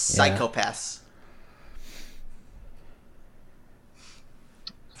 Psychopaths.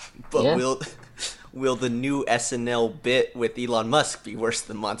 But Yeah. will the new SNL bit with Elon Musk be worse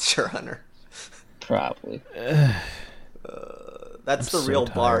than Monster Hunter? Probably. That's I'm the so real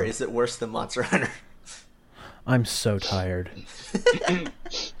bar. tired. Is it worse than Monster Hunter? I'm so tired.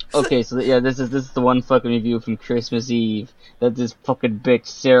 Okay, so yeah, this is the one fucking review from Christmas Eve that this fucking bitch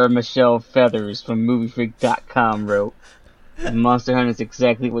Sarah Michelle Feathers from MovieFreak.com wrote. And Monster Hunter is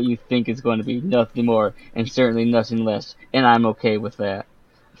exactly what you think it's going to be, nothing more, and certainly nothing less, and I'm okay with that.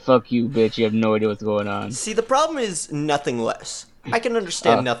 Fuck you, bitch, you have no idea what's going on. See, the problem is nothing less. I can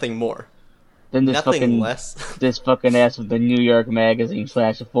understand nothing more. Then this Nothing fucking less. this fucking ass with the New York Magazine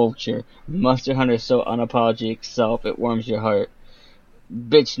 / Vulture. Monster Hunter is so unapologetic self, it warms your heart.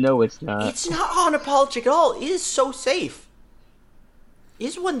 Bitch, no, it's not. It's not unapologetic at all. It is so safe. It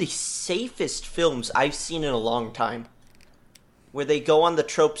is one of the safest films I've seen in a long time. Where they go on the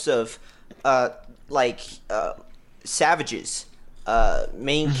tropes of, savages.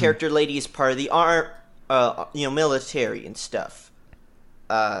 Main character lady is part of the military and stuff.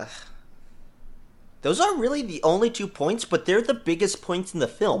 Those are really the only 2 points, but they're the biggest points in the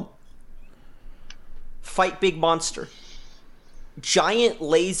film. Fight big monster. Giant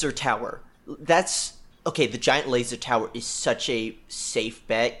laser tower. That's... Okay, the giant laser tower is such a safe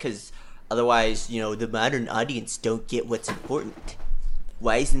bet, because otherwise, the modern audience don't get what's important.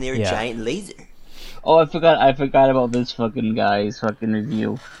 Why isn't there a giant laser? Oh, I forgot about this fucking guy's fucking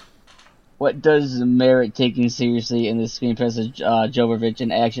review. What does merit taken seriously in the screenplay of Jovovich,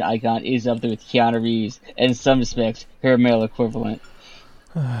 an action icon, is up there with Keanu Reeves, and in some respects, her male equivalent.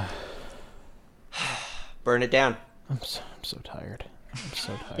 Burn it down. I'm so tired. I'm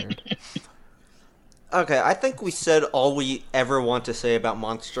so tired. Okay, I think we said all we ever want to say about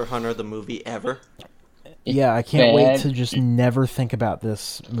Monster Hunter, the movie, ever. Yeah, I can't wait Bad. to just never think about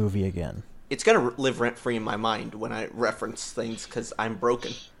this movie again. It's gonna live rent-free in my mind when I reference things, because I'm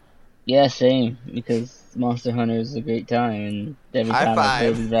broken. Yeah, same, because Monster Hunter is a great time, and every High time I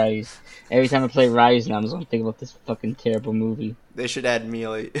five. play Rise now, I'm just gonna think about this fucking terrible movie. They should add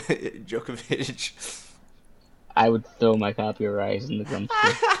Mila Djokovic. I would throw my copy of Rise in the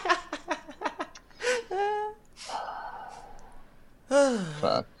dumpster.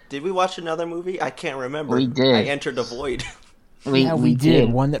 Fuck. Did we watch another movie? I can't remember. We did. I entered a void. We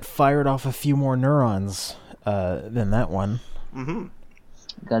did. One that fired off a few more neurons than that one. Mm-hmm.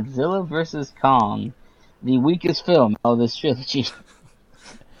 Godzilla vs. Kong, the weakest film of this trilogy.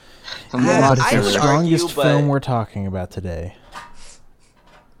 From the Yeah, But Monster it's I the would Hunter. strongest argue, but- film we're talking about today.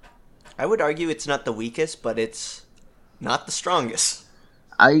 I would argue it's not the weakest, but it's not the strongest.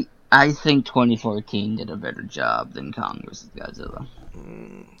 I think 2014 did a better job than Kong vs. Godzilla.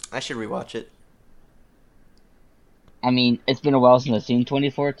 I should rewatch it. I mean, it's been a while since I've seen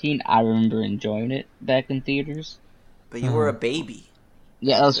 2014. I remember enjoying it back in theaters. But you were a baby.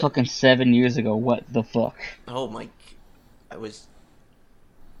 Yeah, that was fucking 7 years ago. What the fuck? Oh my... I was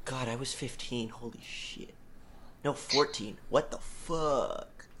 15. Holy shit. No, 14. What the fuck?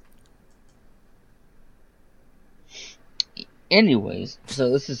 Anyways, so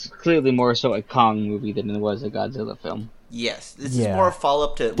this is clearly more so a Kong movie than it was a Godzilla film. Yes, this is Yeah, more a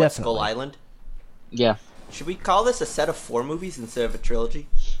follow-up to what, Skull definitely. Island. Yeah. Should we call this a set of 4 movies instead of a trilogy?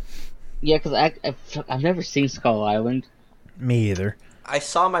 Yeah, because I've never seen Skull Island. Me either. I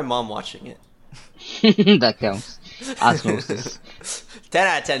saw my mom watching it. That counts. Osmosis. 10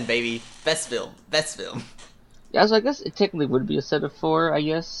 out of 10, baby. Best film. Best film. Yeah, so I guess it technically would be a set of 4, I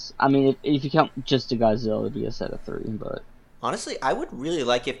guess. I mean, if you count just the Godzilla, it would be a set of 3, but... Honestly, I would really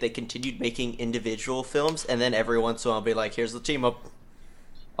like if they continued making individual films, and then every once in a while be like, here's the team up.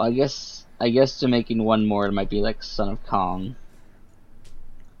 Well, I guess to making one more, it might be like Son of Kong.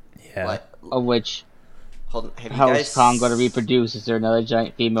 Yeah. What? Of which, Hold on, have you how guys... is Kong going to reproduce? Is there another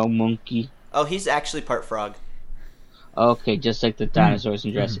giant female monkey? Oh, he's actually part frog. Okay, just like the dinosaurs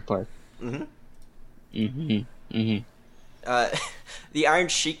in Jurassic Park. The Iron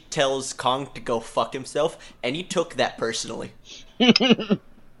Sheik tells Kong to go fuck himself, and he took that personally.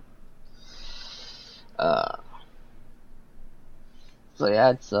 So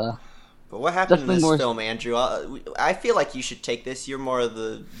yeah, it's But what happened in definitely this more... film, Andrew? I feel like you should take this. You're more of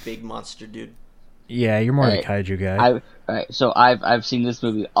the big monster dude. Yeah, you're more the Alright. kaiju guy. Alright, so I've seen this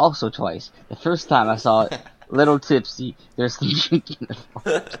movie also twice. The first time I saw it, little tipsy. There's some drinking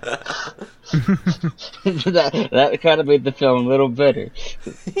involved. that kind of made the film a little better.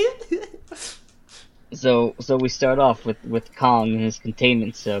 So we start off with Kong and his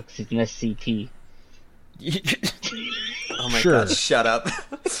containment cell because he's an SCP. Oh my Sure. god, shut up.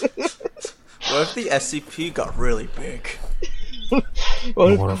 What if the SCP got really big? What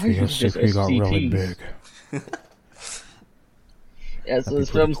if the SCP got really big? Yeah, so be this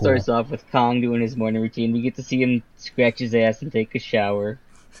pretty film cool. starts off with Kong doing his morning routine. We get to see him scratch his ass and take a shower.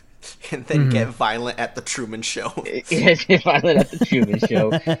 And then get violent at the Truman Show. Yes, finally at the Truman Show.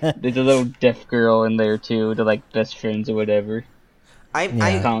 There's a little deaf girl in there too. They're like best friends or whatever.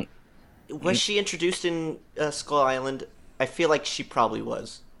 Kong, Was she introduced in Skull Island? I feel like she probably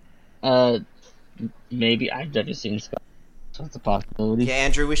was. maybe I've never seen Scott, so it's a possibility. Yeah,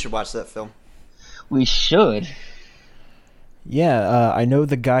 Andrew, we should watch that film. We should. Yeah, I know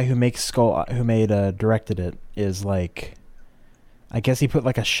the guy who directed it is like, I guess he put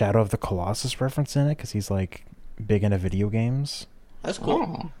like a Shadow of the Colossus reference in it because he's like big into video games. That's cool.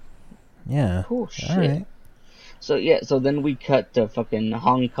 Oh, Yeah. cool shit. All right. So then we cut to fucking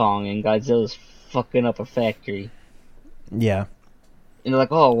Hong Kong and Godzilla's fucking up a factory. Yeah. And they're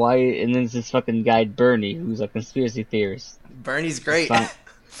like, oh, why? And then there's this fucking guy, Bernie, who's a conspiracy theorist. Bernie's great.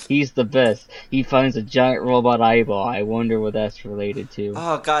 He's the best. He finds a giant robot eyeball. I wonder what that's related to.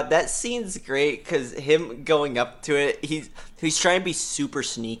 Oh god, that scene's great because him going up to it, he's trying to be super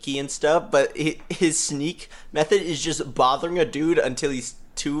sneaky and stuff, but his sneak method is just bothering a dude until he's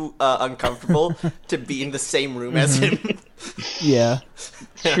too uncomfortable to be in the same room as him. Yeah.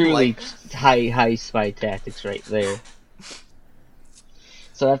 Truly high spy tactics right there.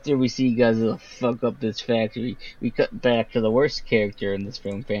 So after we see Godzilla fuck up this factory, we cut back to the worst character in this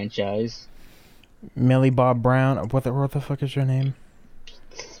film franchise. Millie Bob Brown. What the fuck is your name?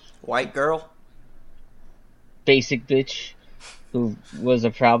 White girl. Basic bitch, who was a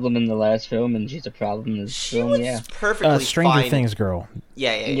problem in the last film, and she's a problem in this She film, was yeah. perfectly Stranger fine. Things girl.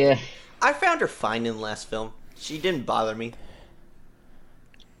 Yeah. Yeah. I found her fine in the last film. She didn't bother me.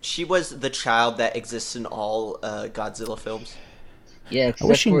 She was the child that exists in all Godzilla films. Yeah, I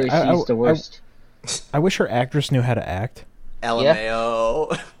wish except for she's the worst. I wish her actress knew how to act.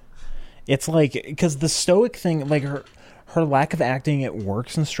 LMAO. It's like, because the stoic thing, like her lack of acting, it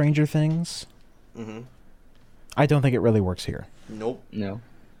works in Stranger Things. Mm-hmm. I don't think it really works here. Nope. No.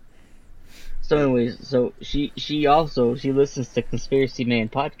 So anyways, so she listens to Conspiracy Man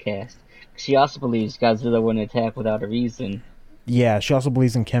podcast. She also believes Godzilla wouldn't attack without a reason. Yeah, she also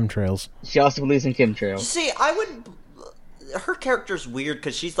believes in chemtrails. She also believes in chemtrails. See, her character's weird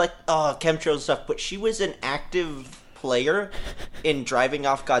because she's like, oh, chemtrails and stuff, but she was an active player in driving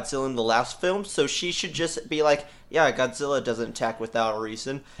off Godzilla in the last film, so she should just be like, yeah, Godzilla doesn't attack without a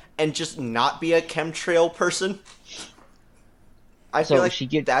reason, and just not be a chemtrail person. I feel like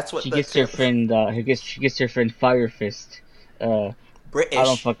that's what she gets her friend Fire Fist. British. I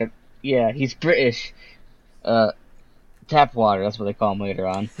don't fucking he's British. Tap water, that's what they call him later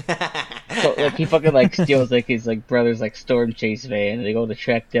on. So like he fucking like steals like his like brother's like storm chase van, and they go to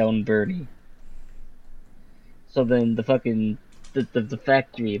track down Bernie. So then the fucking the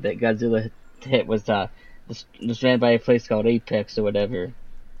factory that Godzilla hit was ran by a place called Apex or whatever.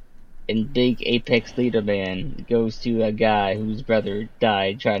 And big Apex leader man goes to a guy whose brother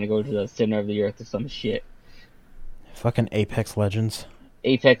died trying to go to the center of the earth or some shit. Fucking Apex Legends.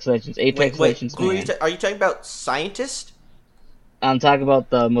 Apex Legends. Legends, who man. are you talking about? Scientist? I'm talking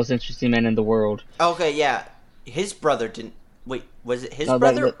about the most interesting man in the world. Okay, yeah. His brother didn't... Wait, was it his No,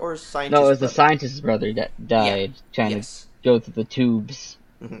 brother that- or scientist? No, it was the brother? scientist's brother that died trying Yes. to go through the tubes,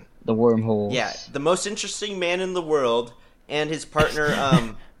 Mhm. the wormholes. Yeah, the most interesting man in the world, and his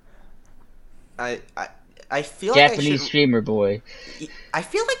partner. I feel Japanese like streamer boy. I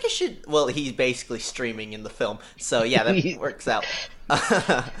feel like it should. Well, he's basically streaming in the film, so yeah, that works out.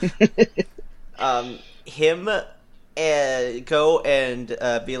 Him go and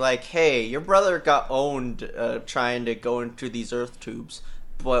be like, "Hey, your brother got owned trying to go into these Earth tubes,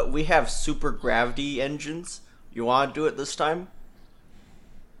 but we have super gravity engines. You want to do it this time?"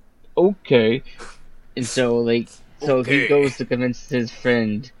 Okay. And so he Okay. goes to convince his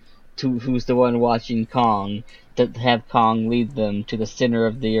friend, who's the one watching Kong, to have Kong lead them to the center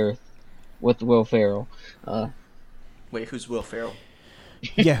of the Earth with Will Ferrell. Wait, who's Will Ferrell?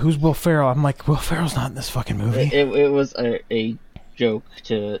 Yeah, who's Will Ferrell? I'm like, Will Ferrell's not in this fucking movie. It was a joke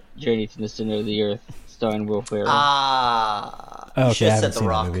to Journey to the Center of the Earth, starring Will Ferrell. Ah, you Okay, should I have haven't said The seen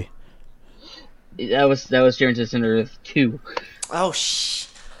Rock. the movie. That was Journey to the Center of Earth 2. Oh,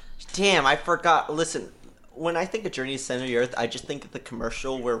 damn, I forgot. Listen, when I think of Journey to the Center of the Earth, I just think of the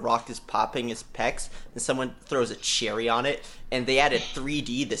commercial where Rock is popping his pecs and someone throws a cherry on it, and they added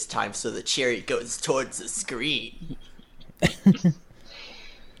 3D this time so the cherry goes towards the screen.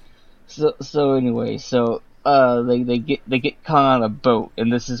 So anyway, they get Kong on a boat,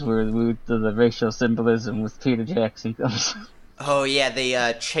 and this is where the racial symbolism with Peter Jackson comes. Oh, yeah,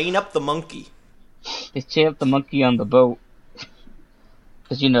 they chain up the monkey. They chain up the monkey on the boat.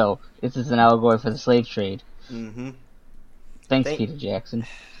 Because, this is an allegory for the slave trade. Mm-hmm. Thanks, Peter Jackson.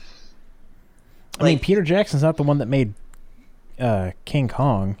 I mean, Peter Jackson's not the one that made King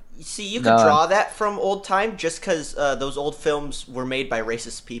Kong. See, you could draw that from old time just because those old films were made by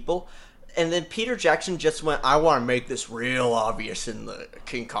racist people. And then Peter Jackson just went, I want to make this real obvious in the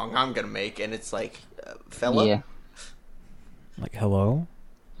King Kong I'm going to make. And it's like, fella, Yeah. Like, hello?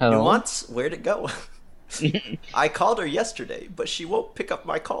 nuance, where'd it go? I called her yesterday, but she won't pick up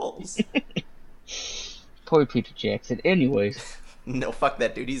my calls. Poor Peter Jackson. Anyways. No, fuck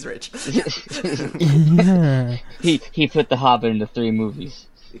that dude. He's rich. He put The Hobbit into 3 movies.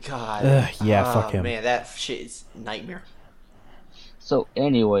 God. Yeah, fuck him. Man, that shit is nightmare. So,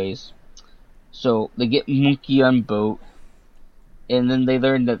 anyways. So, they get Monkey on boat. And then they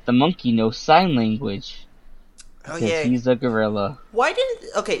learn that the monkey knows sign language. Oh, Because yeah. he's a gorilla. Why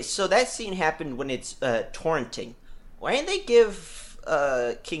didn't... Okay, so that scene happened when it's torrenting. Why didn't they give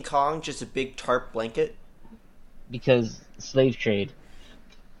King Kong just a big tarp blanket? Because slave trade.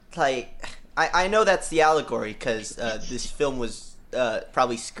 Like, I know that's the allegory, because this film was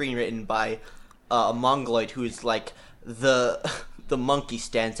probably screenwritten by a Mongoloid who is like, the monkey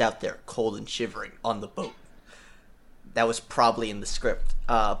stands out there cold and shivering on the boat. That was probably in the script.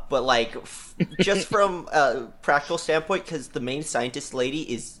 But, like, just from a practical standpoint, because the main scientist lady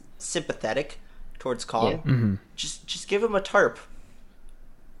is sympathetic towards Kong, Yeah. Mm-hmm. just give him a tarp.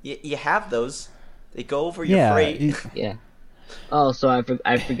 You have those. They go over your freight. Yeah. Oh, so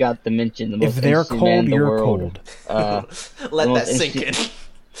I forgot to mention the most If they're interesting man in cold, the you're world. cold. Let the that most sink in.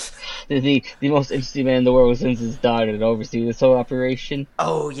 The most interesting man in the world sends his daughter to oversee this whole operation.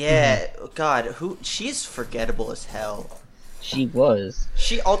 Oh, yeah. God, she's forgettable as hell. She was.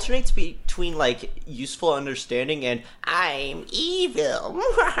 She alternates between, like, useful understanding and I'm evil.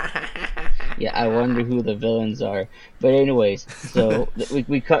 Yeah, I wonder who the villains are. But anyways, so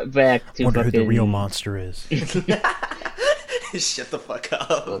we cut back to Wonder who the fucking- real monster is. Shut the fuck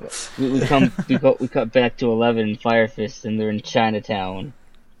up. we cut back to 11 and Fire Fist, and they're in Chinatown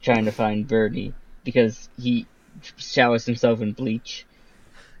trying to find Birdie because he showers himself in bleach.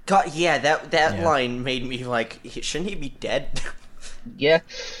 God, yeah, that Yeah. line made me like, shouldn't he be dead? Yeah,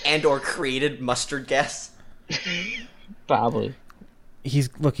 And or created mustard gas? probably. He's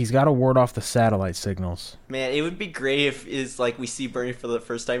got to ward off the satellite signals. Man, it would be great if is like we see Bernie for the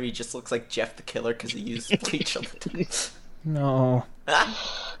first time. He just looks like Jeff the Killer because he used bleach on the time. No.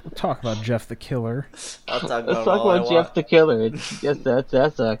 We'll talk about Jeff the Killer. I'll talk Let's about talk all I about want. Jeff the Killer.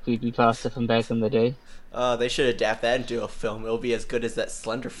 That's a creepypasta from back in the day. They should adapt that into a film. It'll be as good as that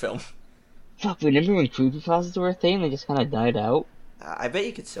Slender film. Fuck, remember when creepypastas were a thing? They just kind of died out. I bet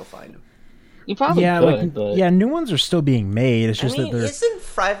you could still find them. You probably could, but new ones are still being made. It's just I mean, that they're isn't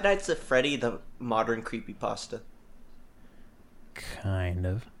Five Nights at Freddy the modern creepypasta? kind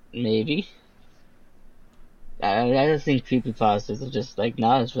of. maybe. I just think creepypastas are just like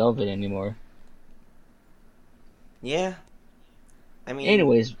not as relevant anymore. Yeah. I mean,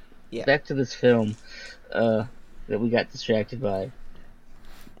 Anyways, yeah. back to this film that we got distracted by.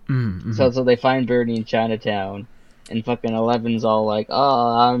 Mm-hmm. So they find Birdie in Chinatown, and fucking Eleven's all like,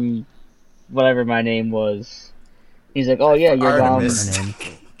 "Oh, I'm whatever my name was." He's like, "Oh yeah, your mom, Artemis.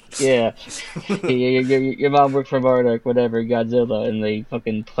 yeah, your mom worked for Bardock, whatever, Godzilla," and they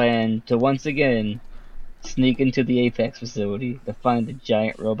fucking plan to once again sneak into the Apex facility to find the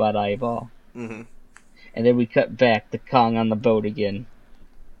giant robot eyeball. Mm-hmm. and then we cut back to Kong on the boat again.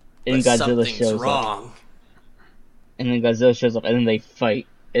 And But Godzilla something's shows up. wrong. And then Godzilla shows up, and then they fight,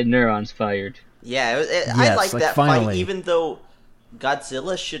 and Neuron's fired. Yeah, I Yes, like like, that fight, finally. even though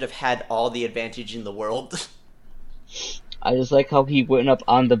Godzilla should have had all the advantage in the world. I just like how he went up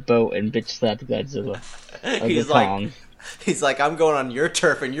on the boat and bitch slapped Godzilla. he's the like, Kong. I'm going on your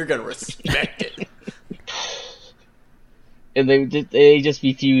turf, and you're gonna respect it. And they just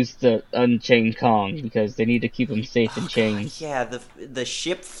refused to unchain Kong because they need to keep him safe in chains. Yeah, the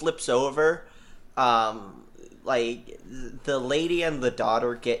ship flips over. Like the lady and the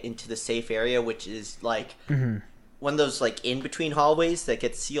daughter get into the safe area, which is like one of those like in between hallways that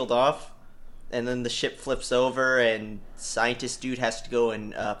gets sealed off, and then the ship flips over, and scientist dude has to go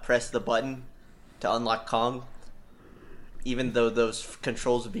and press the button to unlock Kong, even though those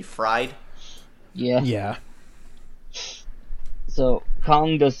controls would be fried. Yeah. Yeah. So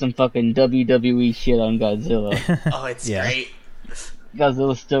Kong does some fucking WWE shit on Godzilla. Oh, it's Yeah. great.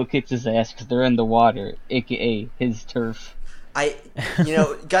 Godzilla still kicks his ass because they're in the water, aka his turf.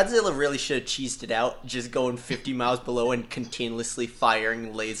 Godzilla really should have cheesed it out, just going 50 miles below and continuously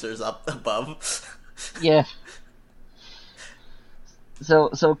firing lasers up above. Yeah. So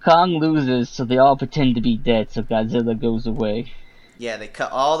Kong loses, so they all pretend to be dead, so Godzilla goes away. Yeah, they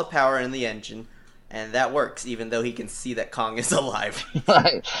cut all the power in the engine, and that works, even though he can see that Kong is alive.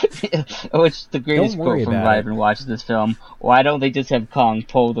 Which the greatest Don't worry quote from about Ryven watches this film. Why don't they just have Kong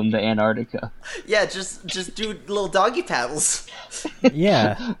pull them to Antarctica? Yeah, just do little doggy paddles.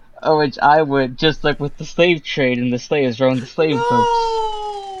 Yeah. Which I would, just like with the slave trade and the slaves around the slave boats.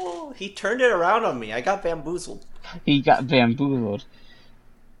 No! He turned it around on me. I got bamboozled. He got bamboozled.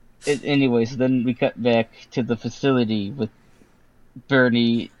 Anyways, then we cut back to the facility with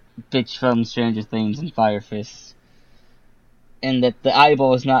Bernie, bitch from Stranger Things, and Fire Fist. And that the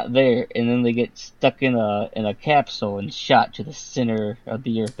eyeball is not there, and then they get stuck in a capsule and shot to the center of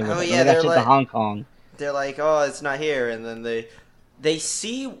the earth. Oh, They yeah, got they're shot like- to Hong Kong. They're like, oh, it's not here, and then they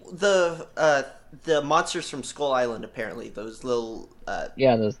see the monsters from Skull Island. Apparently, those little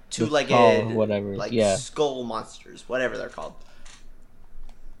Yeah, the two-legged, skull, whatever. like Yeah, skull monsters, whatever they're called.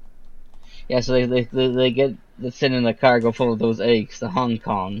 yeah. So they get sent in a cargo full of those eggs to Hong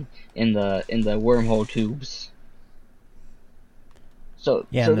Kong in the wormhole tubes. So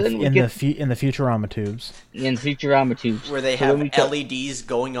Yeah, so in, then we the, get in the Futurama tubes. in Futurama tubes Where they So have then we cut- LEDs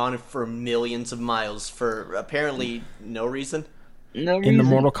going on for millions of miles for apparently no reason. no In the reason.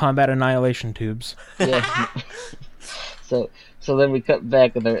 Mortal Kombat Annihilation tubes. Yeah. so then we cut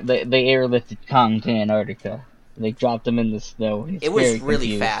back. And they airlifted Kong to Antarctica. They dropped him in the snow. He's It was very really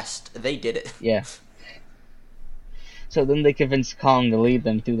confused. fast. They did it. Yeah. So then they convinced Kong to lead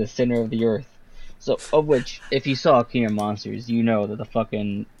them through the center of the earth. So, of which, if you saw King of Monsters, you know that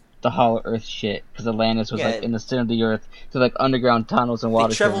the Hollow Earth shit, because Atlantis was Yeah. like in the center of the earth, to like underground tunnels and They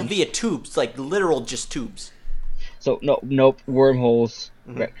water traveled channels. via tubes, like literal just tubes. So nope, wormholes.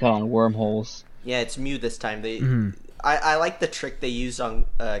 Mm-hmm. Retcon wormholes. Yeah, it's Mew this time. Mhm. I like the trick they used on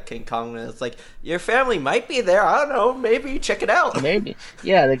King Kong. And it's like, your family might be there. I don't know. Maybe check it out. Maybe.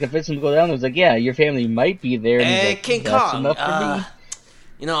 Yeah, they convinced him to go down. It was like, yeah, your family might be there. And he's Hey, like, King "That's Kong. enough for me."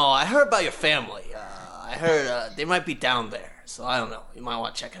 You know, I heard about your family. I heard they might be down there. So I don't know. You might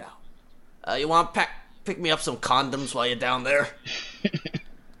want to check it out. You want to pick me up some condoms while you're down there?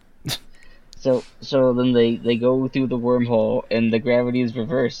 So then they go through the wormhole and the gravity is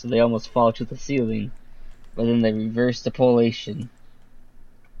reversed, so they almost fall to the ceiling. But then they reverse the polation.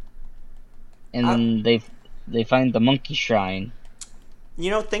 And then they find the monkey shrine. You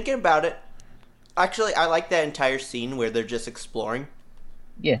know, thinking about it, actually, I like that entire scene where they're just exploring.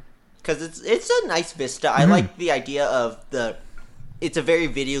 Yeah. Because it's a nice vista. I like the idea of it's a very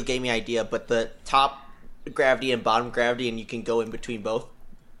video gamey idea, but the top gravity and bottom gravity, and you can go in between both.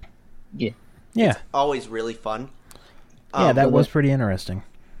 Yeah. Yeah. Always really fun. Yeah, that so was the- pretty interesting.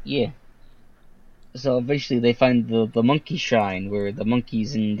 Yeah. So eventually they find the monkey shrine where the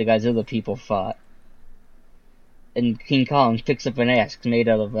monkeys and the Godzilla people fought. And King Kong picks up an axe made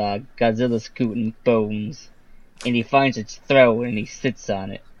out of Godzilla's coot and bones. And he finds its throat and he sits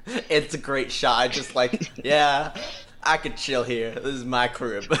on it. It's a great shot. I just like, yeah, I could chill here. This is my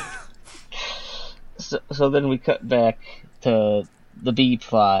crib. So then we cut back to the B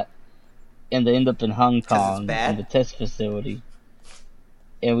plot. And they end up in Hong 'Cause it's Kong bad? in the test facility.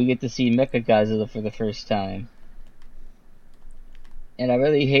 And we get to see Mecha Godzilla for the first time. And I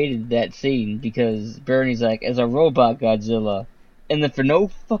really hated that scene because Bernie's like, as a robot Godzilla. And then for no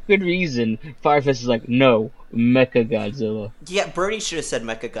fucking reason, Firefist is like, no, Mecha Godzilla. Yeah, Bernie should have said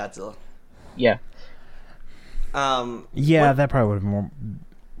Mecha Godzilla. Yeah. Yeah, that probably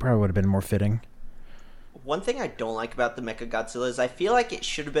would have been more fitting. one thing I don't like about the Mechagodzilla is I feel like it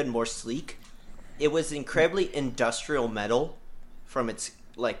should have been more sleek. It was incredibly industrial metal from its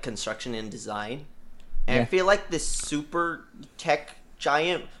like construction and design. And I feel like this super tech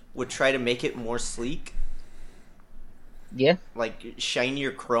giant would try to make it more sleek. Yeah. Like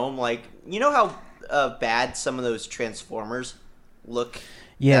shinier chrome. Like, you know how bad some of those Transformers look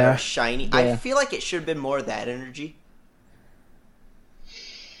that are shiny? Yeah. I feel like it should have been more of that energy.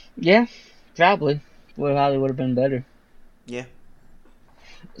 Yeah, probably. Well, probably would have been better. Yeah.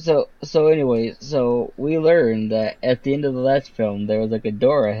 So anyway, so we learned that at the end of the last film, there was like a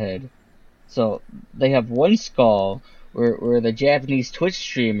door ahead. So they have one skull where the Japanese Twitch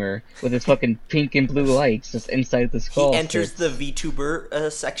streamer with his fucking pink and blue lights just inside the skull. He enters sits. the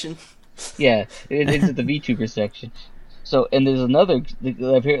VTuber section. Yeah, into the VTuber section. So, and there's another, they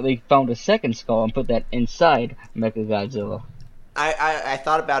apparently found a second skull and put that inside Mechagodzilla. I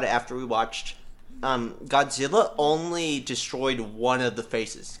thought about it after we watched. Godzilla only destroyed one of the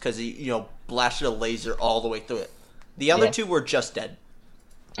faces because he, blasted a laser all the way through it. The other two were just dead.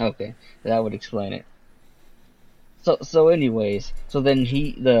 Okay, that would explain it. So anyways, so then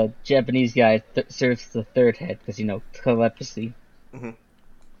the Japanese guy serves the third head because telepathy. Mm-hmm.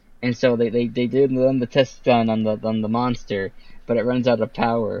 And so they did run the test gun on the monster, but it runs out of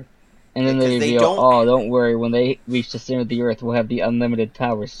power. And then they reveal, don't worry, when they reach the center of the Earth, we'll have the unlimited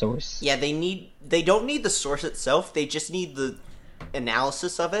power source. Yeah, they don't need the source itself, they just need the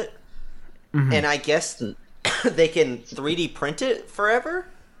analysis of it. Mm-hmm. And I guess they can 3D print it forever?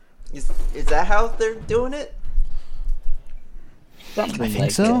 Is that how they're doing it? Something I think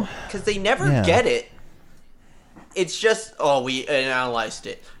like so. Because they never get it. It's just, we analyzed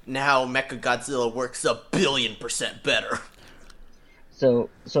it. Now Mechagodzilla works 1,000,000,000% better. So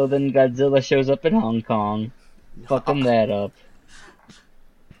then Godzilla shows up in Hong Kong, fucking that up.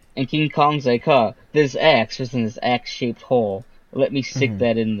 And King Kong's like, this axe was in this axe-shaped hole. Let me stick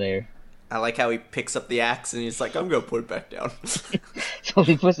that in there. I like how he picks up the axe and he's like, I'm gonna put it back down. So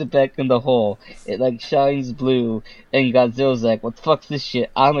he puts it back in the hole. It shines blue, and Godzilla's like, what the fuck's this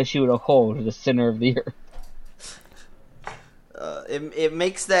shit? I'm gonna shoot a hole to the center of the Earth. It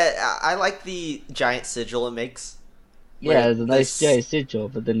makes that... I like the giant sigil it makes. Yeah, it's a nice giant sigil,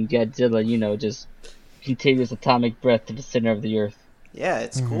 but then Godzilla, just continuous atomic breath to the center of the Earth. Yeah,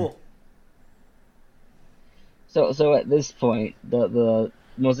 it's cool. So at this point, the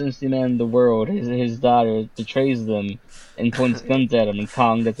most interesting man in the world, his daughter, betrays them and points guns at him, and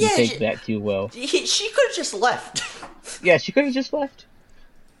Kong doesn't take that too well. She could have just left. Yeah, she could have just left.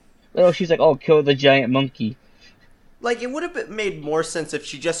 Well, she's like, kill the giant monkey. Like, it would have made more sense if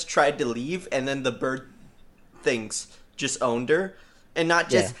she just tried to leave and then the bird things just owned her. And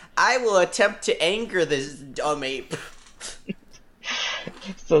not just, I will attempt to anger this dumb ape.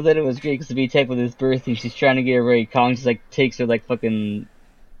 So then it was great because to be attacked with this bird thing, she's trying to get away. Kong just takes her fucking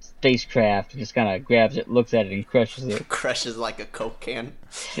spacecraft and just kind of grabs it, looks at it, and crushes it. Crushes like a Coke can.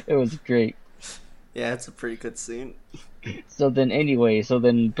 It was great. Yeah, it's a pretty good scene. So then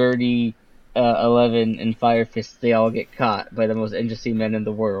Birdie, Eleven, and Fire Fist, they all get caught by the most interesting men in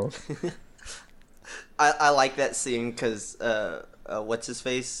the world. I like that scene because, what's his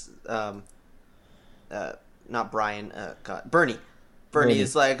face? Not Brian, Bernie. Bernie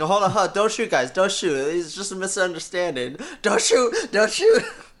is like, hold on, don't shoot, guys, don't shoot. It's just a misunderstanding. Don't shoot.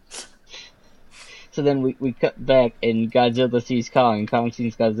 So then we cut back, and Godzilla sees Kong, and Kong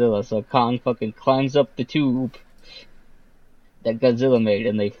sees Godzilla. So Kong fucking climbs up the tube that Godzilla made,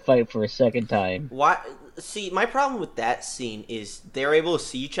 and they fight for a second time. Why? See, my problem with that scene is they're able to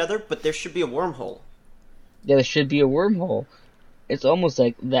see each other, but there should be a wormhole. Yeah, there should be a wormhole. It's almost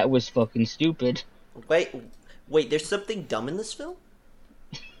like that was fucking stupid. Wait, there's something dumb in this film?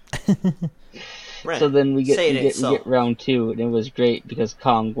 Brent, so then we get round 2, and it was great because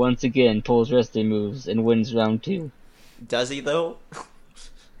Kong once again pulls wrestling moves and wins round 2. Does he though?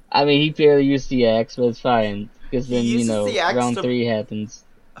 I mean, he barely used the axe, but it's fine because then round 3 happens.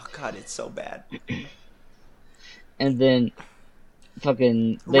 Oh god, it's so bad. And then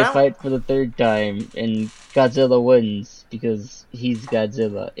fucking they fight for the third time, and Godzilla wins because he's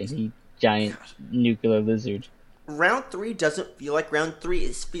Godzilla and he's giant nuclear lizard. Round 3 doesn't feel like round 3.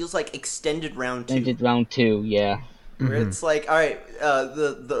 It feels like extended round 2. Extended round 2, yeah. Where it's like, all right,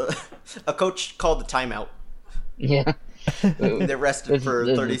 a coach called the timeout. Yeah. They're rested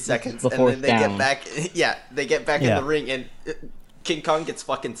for 30 seconds, and then they get back. Yeah, they get back in the ring, and King Kong gets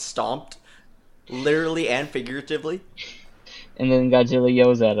fucking stomped, literally and figuratively. And then Godzilla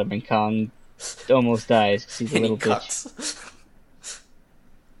yells at him, and Kong almost dies because he's a little bitch.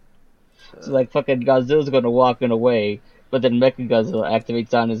 So fucking Godzilla's gonna walk away, but then Mechagodzilla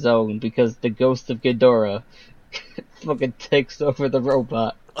activates on his own because the ghost of Ghidorah fucking takes over the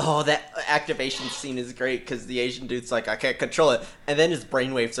robot. Oh, that activation scene is great because the Asian dude's like, I can't control it, and then his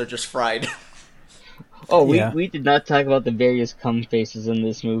brainwaves are just fried. Oh, Yeah. we did not talk about the various cum faces in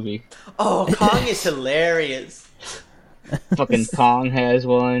this movie. Oh, Kong is hilarious. Fucking Kong has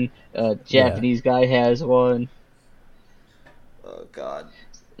one. Japanese guy has one. Oh God.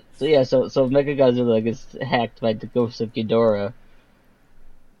 So yeah, so Mechagodzilla gets hacked by the ghost of Ghidorah,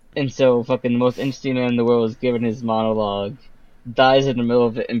 and so fucking the most interesting man in the world is giving his monologue, dies in the middle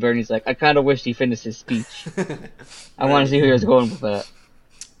of it, and Bernie's like, I kind of wish he finished his speech. I want to see where he was going with that.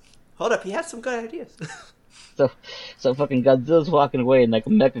 Hold up, he has some good ideas. So fucking Godzilla's walking away, and like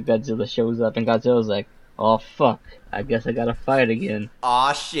Mechagodzilla shows up, and Godzilla's like, oh fuck, I guess I gotta fight again.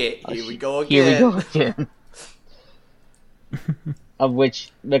 Aw shit, here we go again. Here we go again. Of which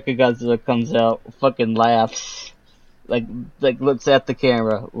Mechagodzilla comes out, fucking laughs, like looks at the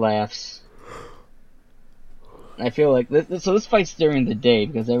camera, laughs. I feel like this fight's during the day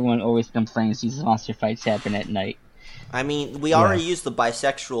because everyone always complains these monster fights happen at night. I mean, we already used the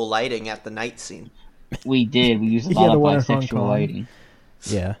bisexual lighting at the night scene. We did. We used a lot the of one in Hong bisexual Kong. lighting.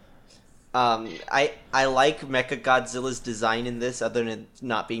 Yeah. I like Mechagodzilla's design in this, other than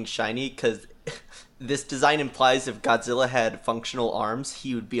not being shiny, because this design implies if Godzilla had functional arms,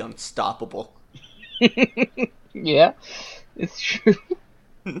 he would be unstoppable. Yeah, it's true.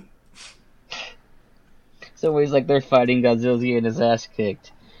 So he's like, they're fighting, Godzilla's getting his ass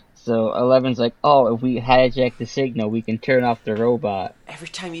kicked. So 11's like, oh, if we hijack the signal, we can turn off the robot. Every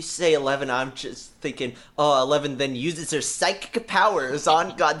time you say 11, I'm just thinking, oh, 11 then uses her psychic powers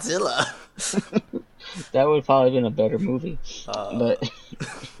on Godzilla. That would probably been a better movie. But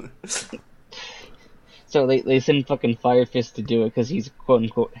so they send fucking Fire Fist to do it because he's quote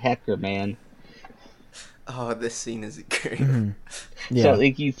unquote hacker man. Oh, this scene is great. Yeah. So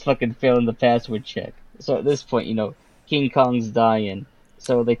like he's fucking failing the password check. So at this point, King Kong's dying.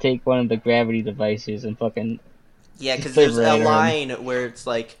 So they take one of the gravity devices and fucking Yeah, because there's a Defibrillator. line where it's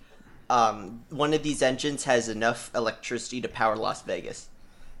like, one of these engines has enough electricity to power Las Vegas.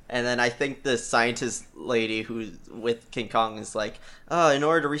 And then I think the scientist lady who's with King Kong is like, oh, in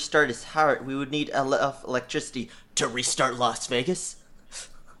order to restart his heart, we would need enough electricity to restart Las Vegas?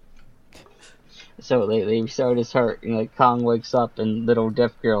 So they restart his heart, and like Kong wakes up, and little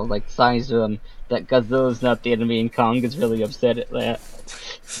deaf girl like signs to him that Godzilla's not the enemy, and Kong gets really upset at that.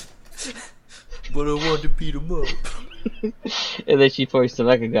 But I want to beat him up. And then she points to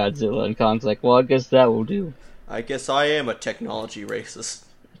Mechagodzilla, and Kong's like, well, I guess that will do. I guess I am a technology racist.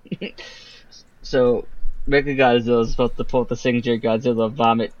 So Mechagodzilla is supposed to pull the signature Godzilla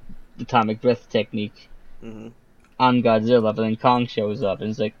vomit atomic breath technique hmm on Godzilla, but then Kong shows up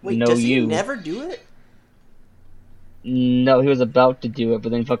and is like, Wait, no, does he you. never do it? No, he was about to do it,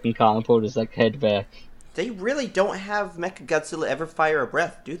 but then fucking Kong pulled his like head back. They really don't have Mechagodzilla ever fire a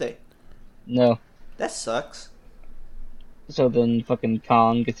breath, do they? No. That sucks. So then fucking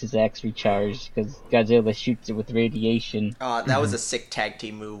Kong gets his axe recharged because Godzilla shoots it with radiation. That was a sick tag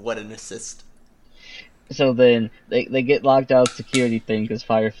team move. What an assist. So then they get locked out of security thing because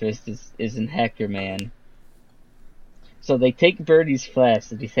Fire Fist is in Hacker Man. So they take Birdie's flask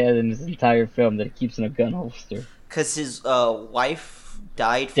that he's had in his entire film that he keeps in a gun holster. Because his wife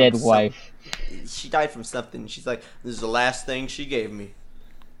died from Dead wife. She died from something. She's like, this is the last thing she gave me.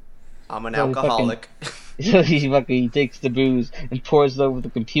 I'm an So he alcoholic. So he takes the booze and pours it over the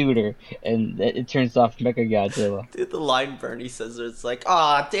computer, and it turns off Mechagodzilla. Dude, the line Bernie says, it's like,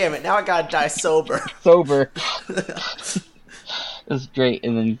 aw, damn it, now I gotta die sober. Sober. It's great,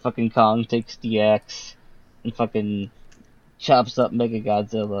 and then fucking Kong takes the axe and fucking chops up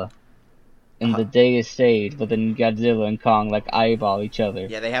Mechagodzilla. And the day is saved, but then Godzilla and Kong like eyeball each other.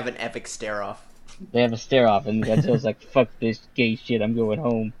 Yeah, they have an epic stare off. They have a stare off, and Godzilla's like, "Fuck this gay shit, I'm going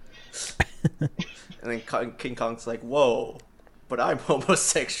home." And then King Kong's like, whoa, but I'm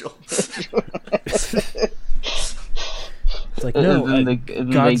homosexual. It's like, no, And then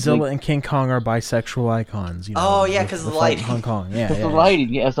Godzilla and King Kong are bisexual icons. Oh, yeah, with 'cause of the fight in lighting. Hong Kong. Yeah, It's yeah, the yeah. lighting,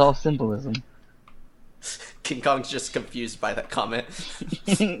 yeah, it's all symbolism. King Kong's just confused by that comment.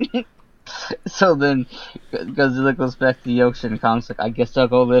 So then Godzilla goes back to the ocean, and Kong's like, I guess I'll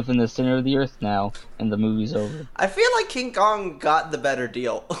go live in the center of the earth now, and the movie's over. I feel like King Kong got the better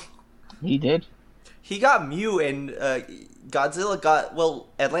deal. He did. He got Mew, and Godzilla got... Well,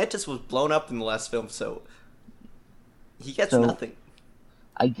 Atlantis was blown up in the last film, so... He gets So- nothing.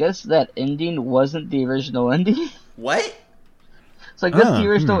 I guess that ending wasn't the original ending. What? So I guess the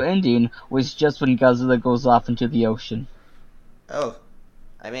original ending was just when Godzilla goes off into the ocean. Oh.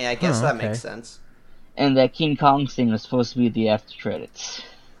 I mean, I guess Huh, that okay. makes sense. And that King Kong scene was supposed to be the after credits,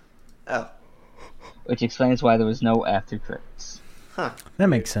 Oh, which explains why there was no after credits. huh. That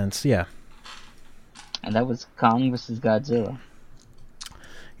makes sense. Yeah. And that was Kong vs. Godzilla.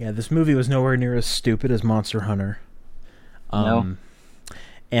 Yeah, this movie was nowhere near as stupid as Monster Hunter. No.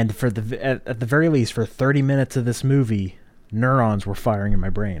 And for at the very least, for 30 minutes of this movie, neurons were firing in my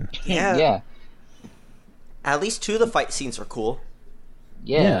brain. Yeah. Yeah. At least 2 of the fight scenes were cool.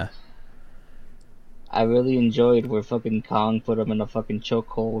 Yeah. I really enjoyed where fucking Kong put him in a fucking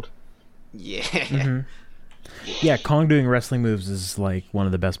chokehold. Yeah. Mm-hmm. Yeah, Kong doing wrestling moves is like one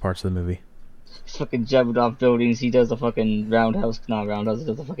of the best parts of the movie. He's fucking jumping off buildings. He does a fucking not roundhouse, he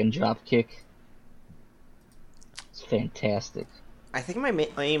does a fucking drop kick. It's fantastic. I think my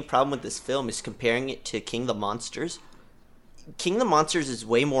main problem with this film is comparing it to King of the Monsters. King of the Monsters is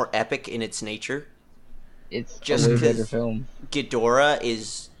way more epic in its nature. It's Just a way better 'cause- film. Ghidorah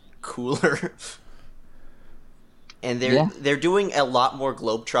is cooler. And Yeah. they're doing a lot more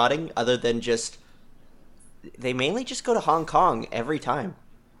globetrotting other than just... They mainly just go to Hong Kong every time.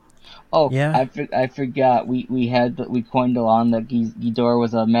 Oh, Yeah. I forgot. We coined a line that Ghidorah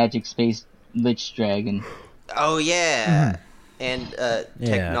was a magic space lich dragon. Oh, yeah. And Yeah.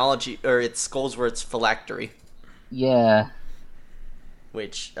 technology... Or its skulls were its phylactery. Yeah.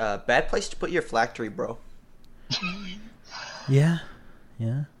 Which, bad place to put your phylactery, bro. Yeah.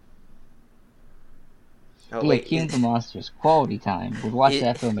 Oh, Yeah, wait. King of the Monsters. Quality time. Would watch It-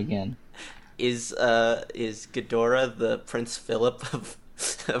 that film again. Is Ghidorah the Prince Philip of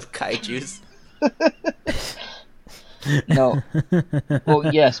kaijus? No.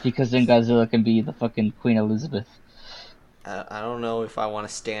 Well, yes, because then Godzilla can be the fucking Queen Elizabeth. I don't know if I want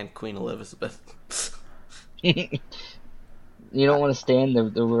to stand Queen Elizabeth. You don't want to stand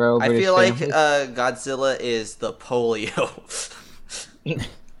the royal I British feel like family? Godzilla is the polio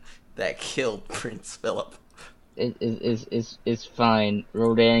that killed Prince Philip. It's fine.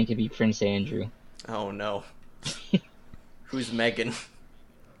 Rodan can be Prince Andrew. Oh no. Who's Megan?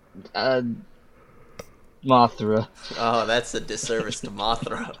 Mothra. Oh, that's a disservice to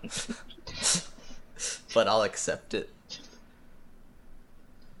Mothra. But I'll accept it.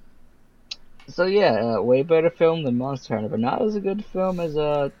 So yeah, way better film than Monster Hunter, but not as a good film as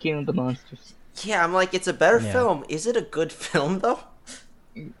King of the Monsters. Yeah, I'm like, it's a better Yeah. film. Is it a good film though?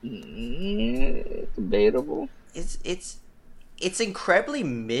 Debatable. It's incredibly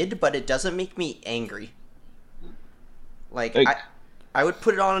mid, but it doesn't make me angry. Like, Like- I would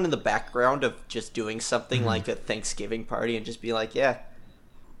put it on in the background of just doing something like a Thanksgiving party and just be like, yeah,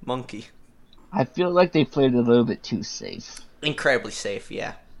 monkey. I feel like they played it a little bit too safe. Incredibly safe,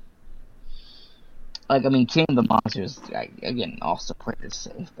 yeah. Like, I mean, King of the Monsters, again, also played it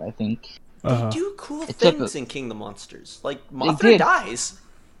safe, but I think Do cool It took things in King of the Monsters. Like, did. Mothra dies.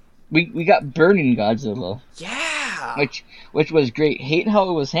 we got Burning Godzilla, Yeah. which was great. Hate how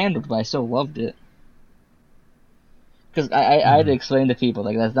it was handled, but I still loved it. Because I had to explain to people,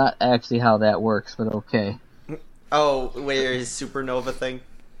 like, that's not actually how that works, but okay. Oh, where his supernova thing?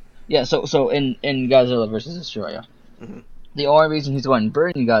 Yeah, so in Godzilla vs. Destroyer, Mhm. the only reason he's going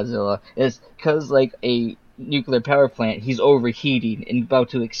Burning Godzilla is because, like, a nuclear power plant, he's overheating and about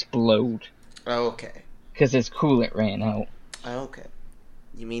to explode Okay. because his coolant ran out. Okay.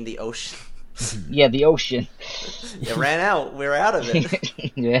 You mean the ocean? Yeah, the ocean. It ran out. We're out of it.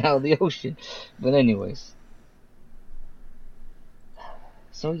 Yeah, the ocean. But anyways.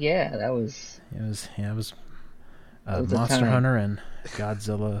 So yeah, that was... It was was a Monster time. Hunter and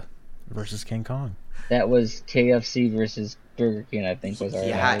Godzilla versus King Kong. That was KFC versus Burger King, I think, was our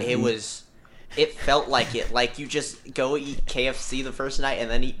Yeah, analogy. it was. It felt like it. Like you just go eat KFC the first night and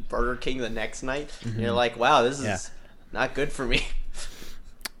then eat Burger King the next night. And you're like, wow, this is Yeah. not good for me.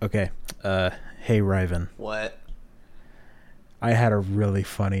 Okay. Hey, Ryven. What? I had a really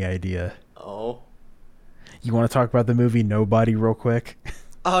funny idea. Oh. You want to talk about the movie Nobody real quick?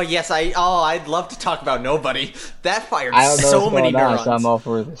 Oh yes, I'd love to talk about Nobody. That fired I don't know so what's many going on, neurons. so I'm all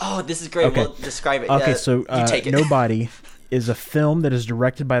for this. Oh, this is great. Okay. Well, describe it. Okay, so you take it. Nobody is a film that is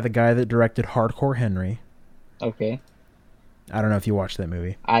directed by the guy that directed Hardcore Henry. Okay. I don't know if you watched that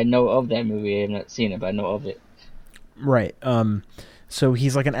movie. I know of that movie. I have not seen it, but I know of it. Right. So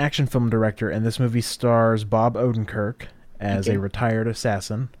he's like an action film director, and this movie stars Bob Odenkirk as Okay. a retired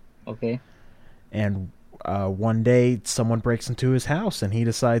assassin. Okay. And one day, someone breaks into his house, and he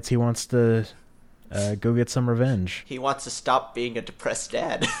decides he wants to go get some revenge. He wants to stop being a depressed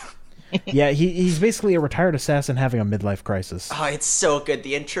dad. Yeah, he's basically a retired assassin having a midlife crisis. Oh, it's so good.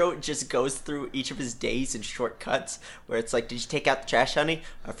 The intro just goes through each of his days in short cuts, where it's like, "Did you take out the trash, honey?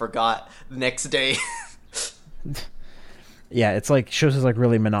 I forgot." The next day. Yeah, it's like shows his like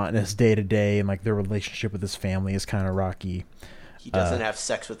really monotonous day to day, and like their relationship with his family is kind of rocky. He doesn't have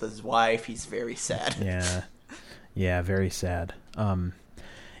sex with his wife. He's very sad. Yeah, very sad.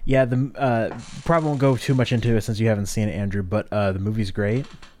 Yeah, the probably won't go too much into it since you haven't seen it, Andrew. But the movie's great.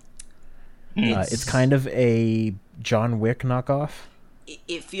 It's kind of a John Wick knockoff.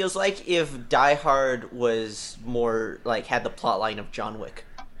 It feels like if Die Hard was more like had the plot line of John Wick,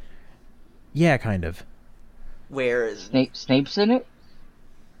 Yeah, kind of. where Snape's in it.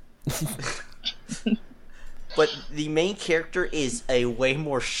 but the main character is a way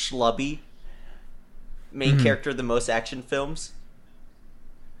more schlubby main character than most action films.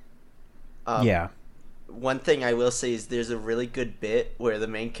 Yeah. One thing I will say is there's a really good bit where the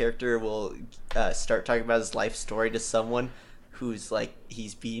main character will start talking about his life story to someone who's like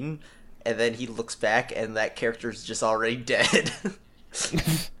he's beaten, and then he looks back and that character's just already dead.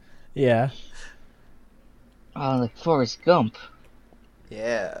 Yeah. Like Forrest Gump.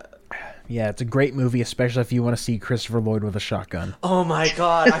 Yeah. Yeah, it's a great movie, especially if you want to see Christopher Lloyd with a shotgun. Oh my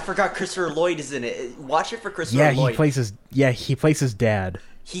god, I forgot Christopher Lloyd is in it. Watch it for Christopher Yeah, Lloyd. he plays his dad.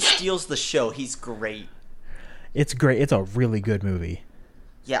 He steals the show. He's great. It's great. It's a really good movie.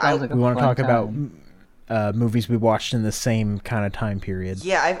 Yeah, Sounds like a We want to fun talk about time. movies we watched in the same kind of time period.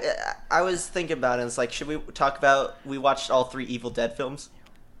 yeah. I was thinking about it. And it's like, should we talk about? We watched all 3 Evil Dead films.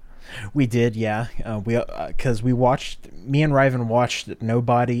 We did, yeah. Because me and Ryvan watched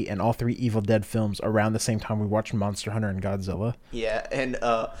Nobody and all 3 Evil Dead films around the same time we watched Monster Hunter and Godzilla. Yeah, and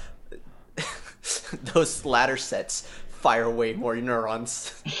those latter sets fire way more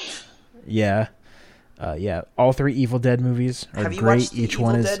neurons. Yeah. Yeah. All 3 Evil Dead movies are Have you great. watched the Each Evil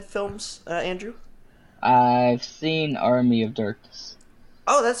one is. Dead films, Andrew? I've seen Army of Darkness.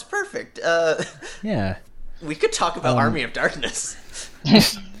 Oh, that's perfect. Yeah. We could talk about Army of Darkness.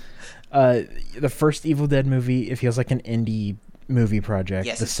 The first Evil Dead movie, it feels like an indie movie project.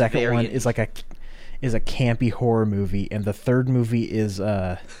 Yes, The it's second very one indie. is a campy horror movie, and the third movie is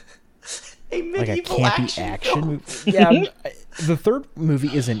A like a medieval campy action film. movie. Yeah, the third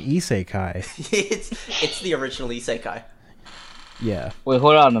movie is an isekai. it's the original Isekai. Yeah, Wait,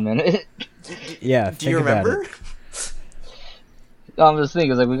 hold on a minute. yeah. Do you think about remember? it. I'm just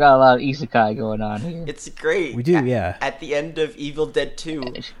thinking, like, we got a lot of isekai going on here. It's great. We do, yeah. At the end of Evil Dead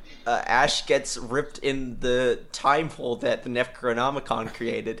 2, Ash gets ripped in the time hole that the Necronomicon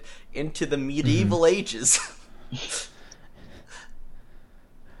created into the medieval ages.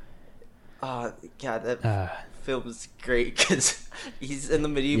 God, that film is great because he's in the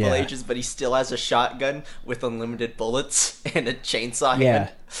medieval Yeah. ages, but he still has a shotgun with unlimited bullets and a chainsaw Yeah. hand.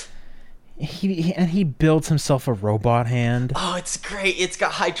 He builds himself a robot hand. Oh, it's great. It's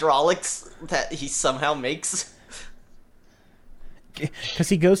got hydraulics that he somehow makes. Because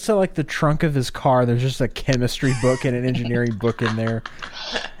he goes to like the trunk of his car. There's just a chemistry book and an engineering book in there.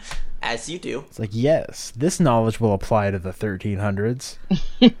 As you do. It's like, yes, this knowledge will apply to the 1300s.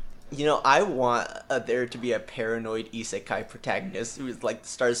 You know, I want there to be a paranoid isekai protagonist who is like the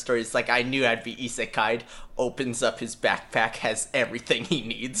start of the story. It's like, I knew I'd be isekai'd, opens up his backpack, has everything he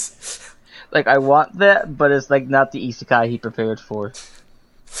needs. Like, I want that, but it's, like, not the isekai he prepared for.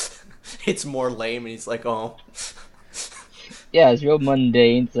 It's more lame, and he's like, oh, Yeah, it's real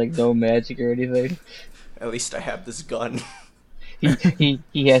mundane. It's, like, no magic or anything. at least I have this gun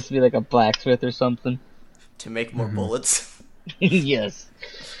He has to be, like, a blacksmith or something. to make more bullets. Yes.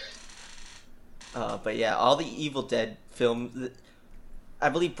 But yeah, all the Evil Dead films, I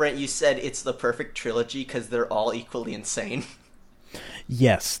believe, Brent, you said it's the perfect trilogy because they're all equally insane.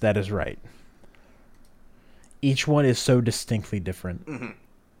 Yes, that is right. Each one is so distinctly different. And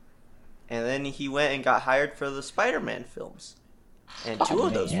then he went and got hired for the Spider-Man films. And 2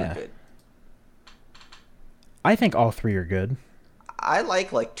 of those Yeah. were good. I think all 3 are good. I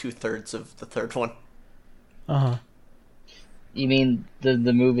like 2/3 of the third one. Uh-huh. You mean the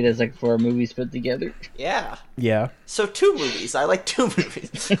movie that's, like, 4 movies put together? Yeah. Yeah. So 2 movies. I like 2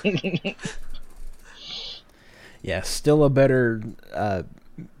 movies. Yeah, still a better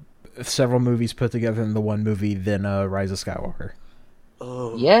several movies put together in the one movie than Rise of Skywalker.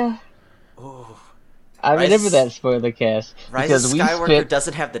 Oh. Yeah. Oh. I Rise- remember that spoiler cast. Rise because of we Skywalker spent,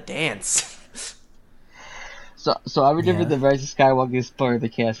 doesn't have the dance. so I remember Yeah. the Rise of Skywalker spoiler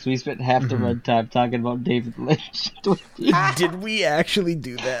cast. We spent half the runtime talking about David Lynch. Did we actually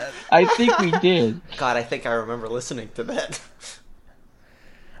do that? I think we did. God, I think I remember listening to that.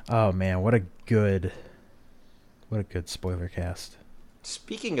 Oh man, what a good spoiler cast.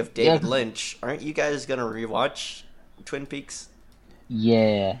 Speaking of David Yeah. Lynch, aren't you guys gonna rewatch Twin Peaks?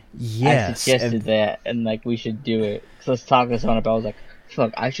 Yeah. I Yes. suggested and- that, and, like, we should do it. So let's talk this on it, but I was like,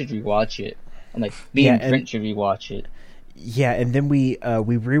 fuck, I should rewatch it. And, like, me Yeah, and and- Brent should rewatch it. Yeah, and then we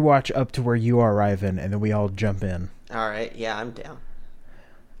rewatch up to where you are, Ivan, and then we all jump in. All right, yeah, I'm down.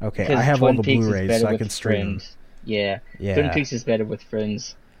 Okay, Because I have all Twin the Peaks is Blu-rays, better so I with can stream them. friends. Yeah. Yeah. Twin Peaks is better with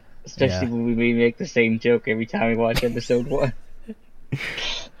friends. Especially Yeah. when we make the same joke every time we watch episode 1.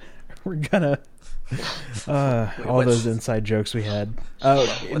 We're gonna all what's- those inside jokes we had. Oh,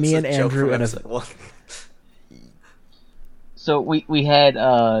 What's me the and joke Andrew from and episode 1? So we had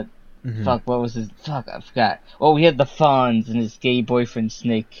Mhm. fuck, what was his fuck, I forgot. Well, we had the Fonz and his gay boyfriend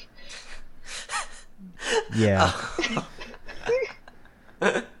Snake. Yeah.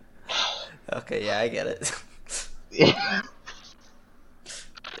 Okay, yeah, I get it.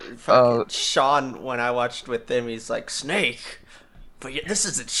 Oh. Fucking Sean, when I watched with him, he's like, Snake, but this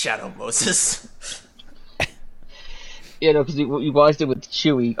isn't Shadow Moses. You know, because we watched it with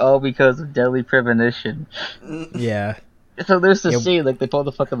Chewie, all because of Deadly Premonition. Yeah. So there's this Yeah. scene, like, they pulled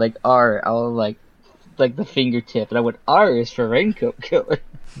the fucking, like, R out of, like the fingertip, and I went, R is for Raincoat Killer.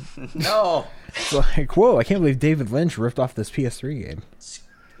 No. It's like, whoa, I can't believe David Lynch ripped off this PS3 game.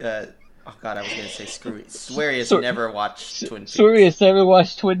 Oh god, I was gonna say screw it. Swear he has So- never watched Twin Peaks. Suri has never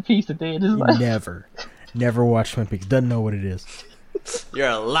watched Twin Peaks a day in his life. Never watched Twin Peaks. Doesn't know what it is. You're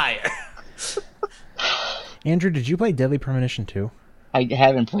a liar. Andrew, did you play Deadly Premonition 2? I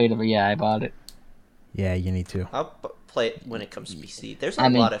haven't played it, but yeah, I bought it. Yeah, you need to. I'll play it when it comes to PC. There's a I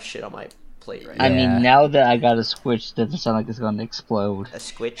mean- lot of shit on my plate right I now. Yeah. mean, now that I got a Switch, doesn't sound like it's going to explode. A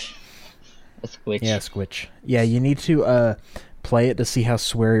Squitch. A Switch. Yeah, Squitch. Yeah, you need to play it to see how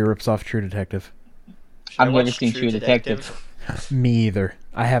Swery rips off True Detective. Should I I've never watch seen True Detective. Me either.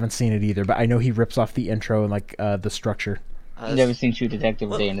 I haven't seen it either, but I know he rips off the intro and like the structure. I've never seen True Detective a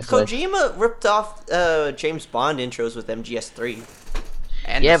Well, day in his life. Kojima ripped off James Bond intros with MGS3.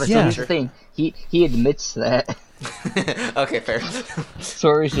 And Yeah, the but Yeah. here's the thing. He admits that. Okay, fair.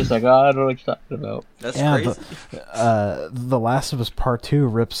 Sori's just like, oh, I don't know what you're talking about. That's Yeah, crazy. The Last of Us Part 2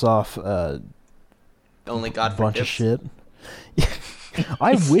 rips off Only God bunch of forgives. shit.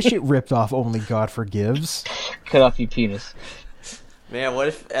 I wish it ripped off Only God Forgives. Cut off your penis. Man, what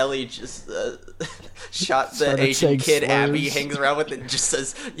if Ellie just shot the Started Asian saying kid Abby slurs. hangs around with and just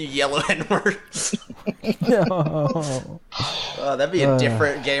says, you yellow N-word? No. Oh, that'd be a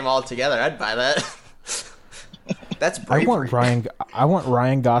different game altogether. I'd buy that. That's I bravery. want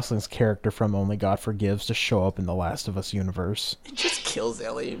Ryan Gosling's character from Only God Forgives to show up in the Last of Us universe. It just kills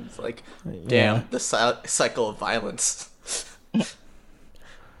Ellie. It's like, Yeah. damn, the cycle of violence.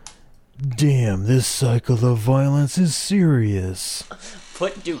 Damn, this cycle of violence is serious.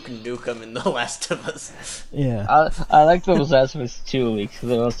 Put Duke Nukem in The Last of Us. Yeah. I like those Last of Us 2 leaks,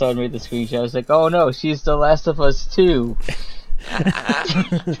 because I saw made the screenshot. I was like, oh no, she's the Last of Us 2.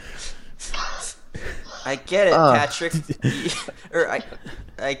 I get it, Ugh. Patrick.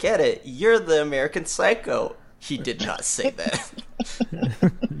 I get it. You're the American Psycho. He did not say that.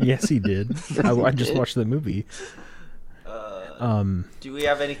 Yes, he did. I just watched the movie. Do we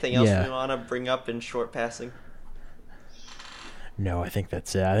have anything else Yeah. we want to bring up in short passing? No, I think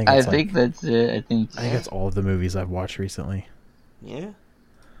that's it. I I think think that's it. I think that's all of the movies I've watched recently. Yeah.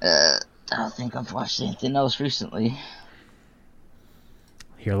 I don't think I've watched anything else recently.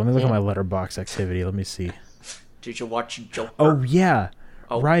 Here, let me look Yeah. at my letterbox activity. Let me see. Did you watch Joker? Oh yeah,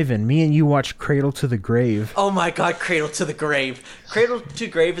 Oh. Ryvan, me and you watched Cradle to the Grave. Oh my god, Cradle to the Grave. Cradle to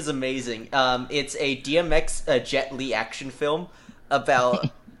Grave is amazing. It's a DMX Jet Li action film about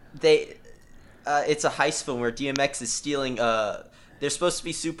it's a heist film where DMX is stealing they're supposed to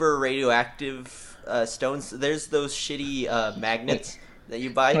be super radioactive stones. There's those shitty magnets that you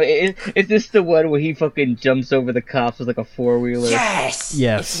buy. Is this the one where he fucking jumps over the cops with like a 4-wheeler? Yes.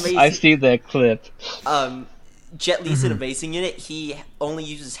 Yes. It's amazing. I've seen that clip. Jet Li's amazing in it. He only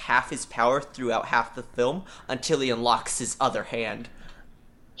uses half his power throughout half the film until he unlocks his other hand.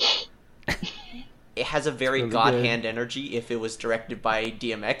 It has a very really God good. hand energy if it was directed by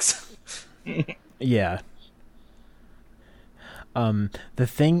DMX. Yeah. The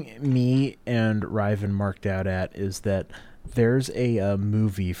thing me and Ryvan marked out at is that there's a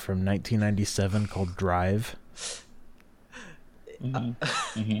movie from 1997 called Drive, and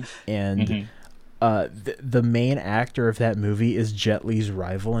the main actor of that movie is Jet Li's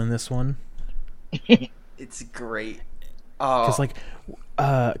rival in this one. It's great. Oh, Cause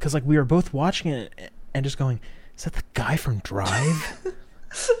like we were both watching it and just going, is that the guy from Drive?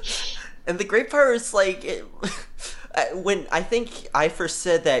 and the great part is like when I think I first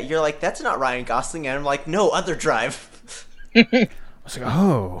said that, you're like, "That's not Ryan Gosling," and I'm like, "No, other Drive." I was like,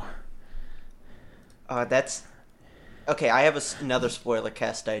 oh. That's okay. I have another spoiler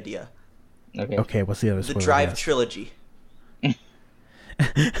cast idea. Okay. Okay, what's the other The spoiler Drive cast? trilogy.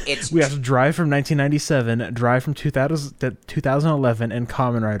 It's We have to Drive from 1997, Drive from 2000 to 2011, and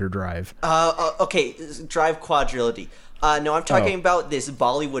Kamen Rider Drive. okay, Drive Quadrilogy. No, I'm talking about this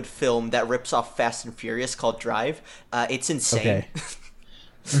Bollywood film that rips off Fast and Furious called Drive. It's insane. Okay.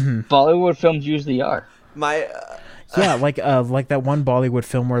 Bollywood films usually are. My Yeah, like that one Bollywood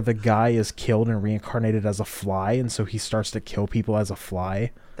film where the guy is killed and reincarnated as a fly, and so he starts to kill people as a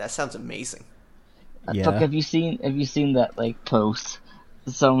fly. that sounds amazing. Yeah. Fuck, have you seen that like post?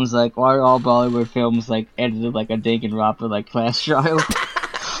 Someone's like, why are all Bollywood films like edited like a Danganronpa like class trial?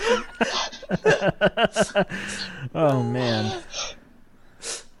 Oh man.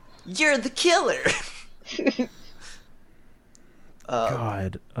 You're the killer.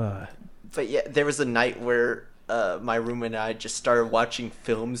 God. But yeah, there was a night where my roommate and I just started watching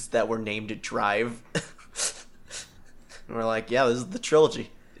films that were named Drive. And we're like, yeah, this is the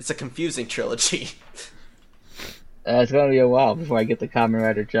trilogy. It's a confusing trilogy. It's gonna be a while before I get the Kamen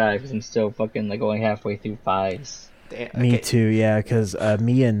Rider Drive because I'm still fucking like only halfway through 5s. Damn, Me okay. too, yeah, because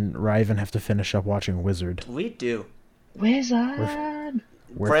me and Riven have to finish up watching Wizard. We do. Wizard.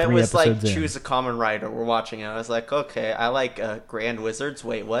 We're Brent 3 was like, episodes in. choose a common rider. We're watching it. I was like, okay, I like Grand Wizards.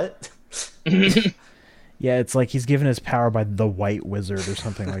 Wait, what? Yeah, it's like he's given his power by the White Wizard or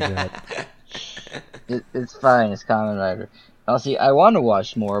something like that. It's fine. It's Kamen Rider. Now, see, I want to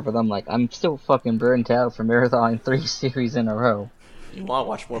watch more, but I'm like, I'm still fucking burnt out from marathoning 3 series in a row. You want to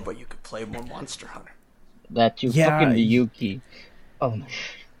watch more, but you could play more Monster Hunter. That too. Yeah, Fucking Ryuki. Oh my.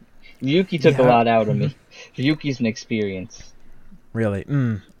 Ryuki took a Yeah. lot out of me. Ryuki's an experience. Really?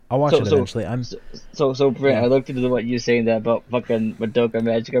 I'll watch it eventually. So Brent, Yeah. I looked into what you're saying that about fucking Madoka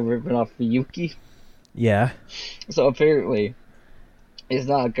Magica ripping off Ryuki. Yeah. So apparently, it's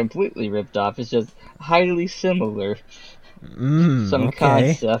not completely ripped off. It's just highly similar. Some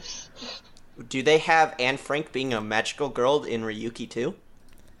Okay. concepts. Do they have Anne Frank being a magical girl in Ryuki too?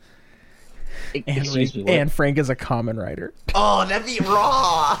 Excuse me. What? And Frank is a Kamen Rider. Oh, that'd be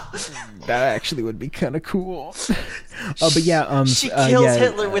raw. That actually would be kind of cool. But yeah, She kills yeah,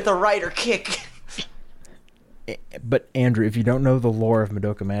 Hitler with a rider kick. But Andrew, if you don't know the lore of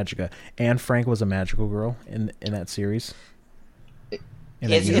Madoka Magica, Anne Frank was a magical girl in that series. In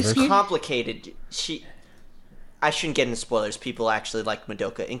that It's universe. complicated. I shouldn't get into spoilers. People actually like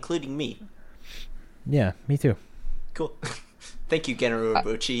Madoka, including me. Yeah, me too. Cool. Thank you, Genaro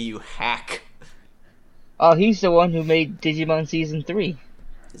Uebuchi, you hack. Oh, he's the one who made Digimon Season 3.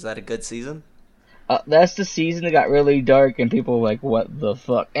 Is that a good season? That's the season that got really dark and people were like, what the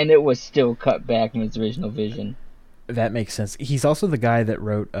fuck? And it was still cut back from its original vision. That makes sense. He's also the guy that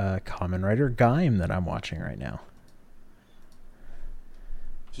wrote Kamen Rider Gaim that I'm watching right now.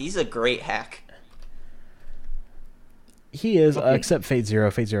 He's a great hack. He is, Okay. except Fate Zero.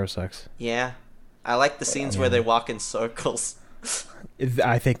 Fate Zero sucks. Yeah. I like the scenes where they walk in circles.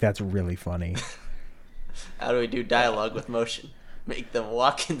 I think that's really funny. How do we do dialogue with motion? Make them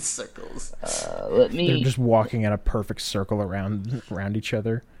walk in circles. Let They're me just walking in a perfect circle around each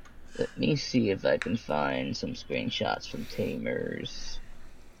other. see if I can find some screenshots from Tamers.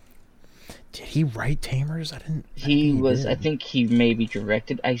 Did he write Tamers? I didn't. He think was, did. I think he maybe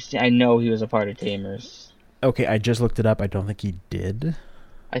directed. I know he was a part of Tamers. Okay, I just looked it up. I don't think he did.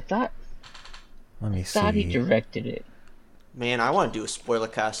 I thought Let me see. he directed it. Man, I want to do a spoiler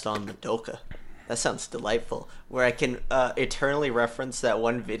cast on Madoka. That sounds delightful. Where I can eternally reference that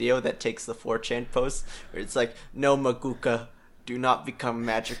one video that takes the 4chan post, where it's like, no Maguka, do not become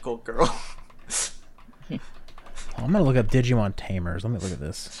magical girl. I'm gonna look up Digimon Tamers. Let me look at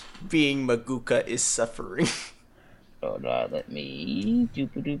this. Being Maguka is suffering. Hold on, let me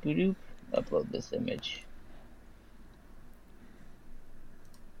doop upload this image.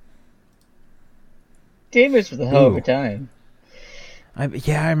 Tamers was a hell of Ooh. a time. I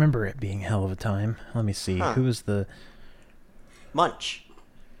remember it being a hell of a time. Let me see. Huh. Who was the? Munch.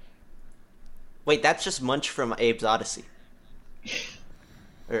 Wait, that's just Munch from Abe's Odyssey.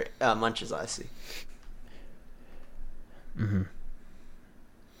 Or Munch's Odyssey. Who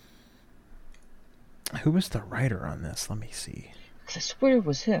was the writer on this? Let me see. 'Cause I swear it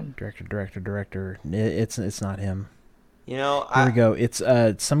was him. Director. It's not him. You know, Here we go. It's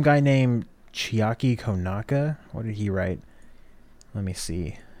some guy named Chiaki Konaka. What did he write? Let me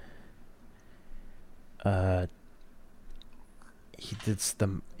see. He did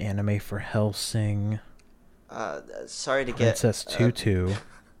the anime for Hellsing, sorry to get Princess Tutu,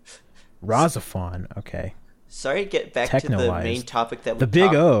 Razafon. Okay, sorry to get back to the Technolized. main topic that we the Big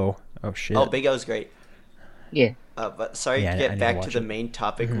talked- O. Oh shit. Oh, Big O's great. Yeah. But sorry Yeah, to I get need to back to watch the it. main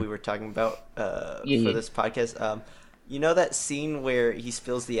topic we were talking about for yeah. this podcast. You know that scene where he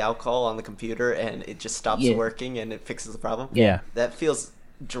spills the alcohol on the computer and it just stops Yeah. working and it fixes the problem? Yeah. That feels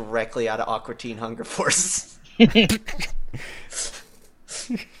directly out of Aqua Teen Hunger Force.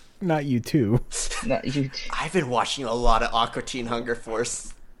 Not you too. Not you. I've been watching a lot of Aqua Teen Hunger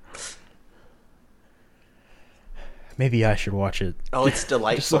Force. Maybe I should watch it. Oh, it's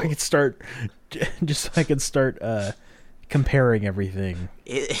delightful. Just so I could start comparing everything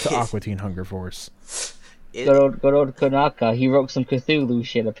to Aqua Teen Hunger Force. Good old Konaka. He wrote some Cthulhu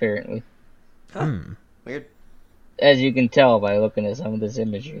shit apparently, Weird. as you can tell by looking at some of this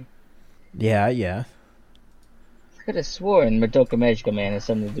imagery. Yeah. I could have sworn Madoka Magica Man has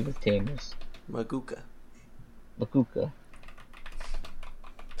something to do with Tamers. Maguka. Bakuka.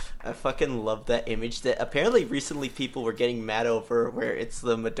 I fucking love that image that apparently recently people were getting mad over, where it's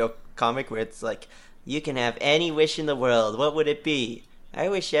the Madoka comic where it's like, you can have any wish in the world, what would it be? I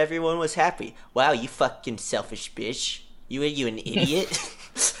wish everyone was happy. Wow, you fucking selfish bitch. You an idiot?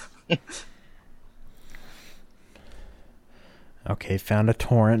 Okay, found a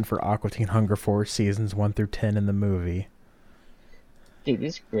torrent for Aqua Teen Hunger Force seasons 1 through 10 in the movie. Dude,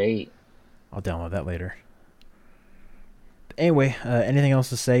 it's great. I'll download that later. Anyway, anything else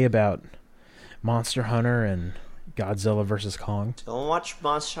to say about Monster Hunter and Godzilla vs. Kong? Don't watch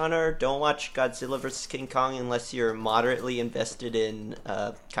Monster Hunter, don't watch Godzilla vs. King Kong unless you're moderately invested in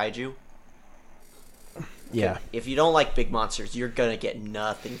kaiju. Yeah. If you don't like big monsters, you're gonna get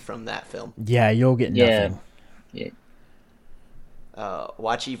nothing from that film. Yeah, you'll get nothing. Yeah.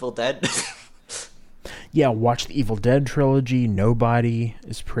 Watch Evil Dead. Yeah, watch the Evil Dead trilogy. Nobody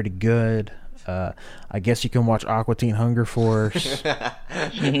is pretty good. I guess you can watch Aqua Teen Hunger Force.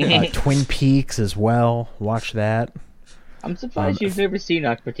 Twin Peaks as well. Watch that. I'm surprised you've never seen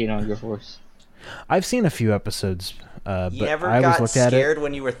Aqua Teen Hunger Force. I've seen a few episodes, but You ever I always got looked at it. scared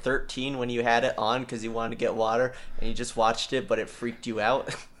when you were 13 when you had it on because you wanted to get water and you just watched it, but it freaked you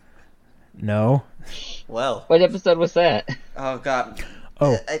out? No. Well, What episode was that? oh god.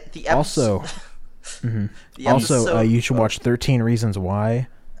 Oh, The also, the also, episode- you should watch 13 Reasons Why.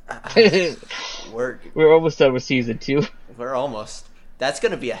 We're almost done with season 2. we're almost. That's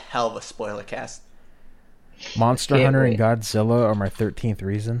gonna be a hell of a spoiler cast. Monster Can't Hunter wait. and Godzilla are my 13th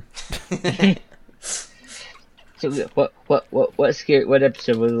reason. So what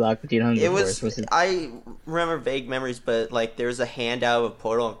episode was Aqua Teen Hunger It Force? was. it? I remember vague memories, but like there was a handout of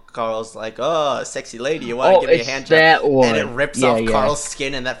Portal, and Carl's like, "Oh, sexy lady, you want to Oh, give me a it's hand job?" that one. And it rips Yeah, off yeah. Carl's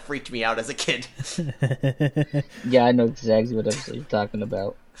skin, and that freaked me out as a kid. Yeah, I know exactly what episode you're talking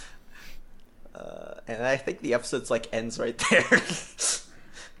about. And I think the episode's like ends right there.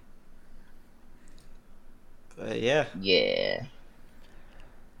 But yeah, Yeah.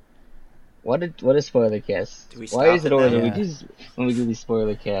 What a spoiler cast. Do we Why stop is it it always now? when we do these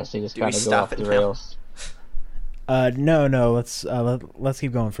spoiler casts, they just Do we kind of go stop off it the now? rails? No. Let's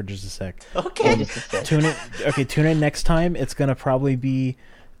keep going for just a sec. Yeah, okay. just a sec. Tune in next time. It's gonna probably be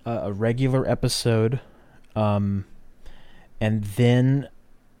a regular episode, and then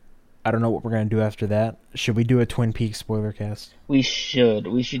I don't know what we're gonna do after that. Should we do a Twin Peaks spoiler cast? We should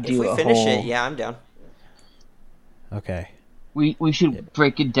If do we a finish whole. it, yeah, I'm down. Okay, We should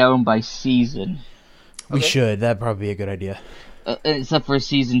break it down by season. we Okay. should. That'd probably be a good idea. Except for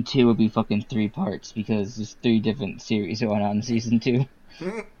season 2 would be fucking 3 parts because there's 3 different series going on in season 2.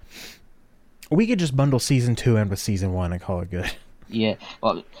 We could just bundle season 2 in with season 1 and call it good. Yeah,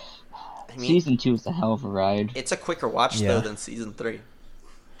 well, I mean, season 2 is a hell of a ride. it's a quicker watch Yeah. though than season 3.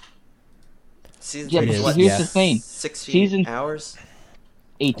 Season Yeah, 3 but is what? here's the thing. 16 Season- hours.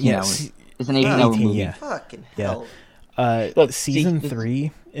 18 Yeah, hours. It's an 18-hour 18, movie. yeah. Fucking Yeah. hell. Look, Season see,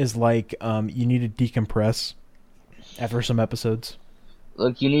 3 is like you need to decompress after some episodes.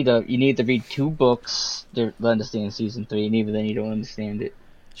 Look, you need to read 2 books to understand season 3, and even then you don't understand it.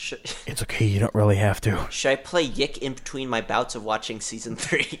 Should, It's okay. You don't really have to. should I play Yick in between my bouts of watching season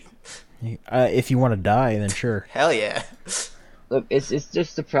 3? If you want to die, then sure. Hell yeah. Look, it's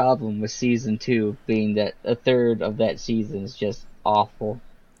just the problem with season 2 being that a third of that season is just awful.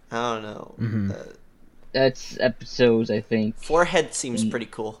 I don't know. Mhm. That's episodes, I think, Forehead seems pretty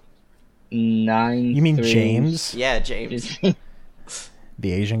cool. 9. You mean through- James, Yeah, James.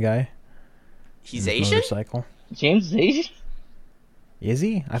 the Asian guy? He's With Asian? Motorcycle. James is Asian? Is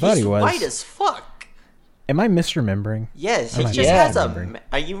he? I thought He's he was. white as fuck. Am I misremembering? Yes, I he might just be has remembering.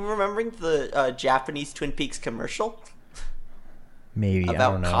 Are you remembering the Japanese Twin Peaks commercial? Maybe. I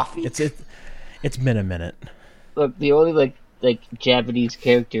About don't know. coffee? It's been a minute. Look, the only like Japanese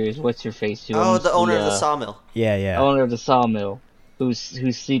character is what's her face? Who Oh, owns the owner of the sawmill. Yeah, yeah. owner of the sawmill, who's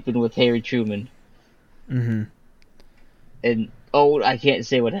sleeping with Harry Truman. Mm-hmm. And I can't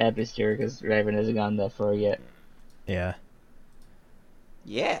say what happens to her because Raven hasn't gone that far yet. Yeah.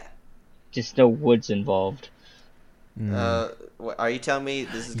 Yeah. Just no Woods involved. Are you telling me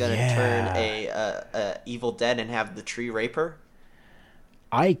this is gonna turn a Evil Dead and have the tree raper?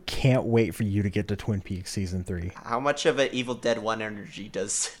 I can't wait for you to get to Twin Peaks season 3. How much of an Evil Dead 1 energy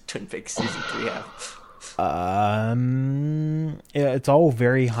does Twin Peaks season 3 have? Yeah, it's all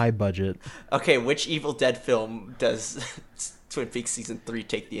very high budget. Okay, which Evil Dead film does Twin Peaks season 3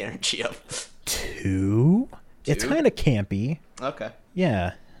 take the energy of? 2? It's kind of campy. Okay.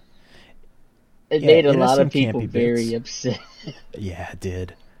 Yeah. It made a it has lot some of people campy very bits. upset. Yeah, it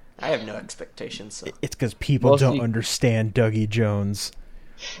did. I have no expectations. So. It's because people Mostly- don't understand Dougie Jones.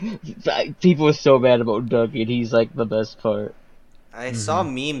 People were so mad about Doug, and he's like the best part. I saw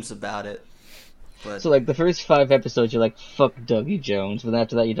memes about it, but So like the first 5 episodes, you're like, "Fuck Dougie Jones," but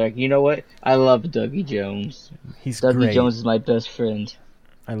after that, you're like, "You know what? I love Dougie Jones. He's Dougie great. Jones is my best friend."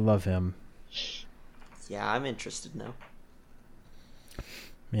 I love him. yeah, I'm interested now.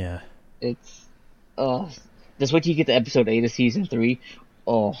 Yeah. It's just wait till you get to episode 8 of season 3.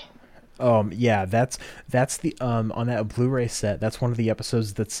 Oh, Yeah, that's the on that Blu-ray set. That's one of the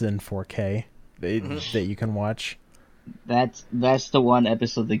episodes that's in 4K that you can watch. that's the one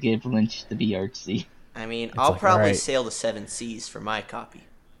episode that gave Lynch to be artsy. I mean, I'll like, probably alright. sail the 7 seas for my copy.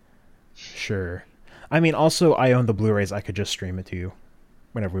 Sure. I mean, also I own the Blu-rays. I could just stream it to you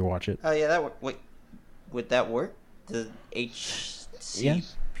whenever we watch it. Oh yeah, wait, would that work? The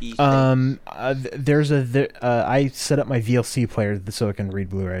HCP thing? I set up my VLC player so it can read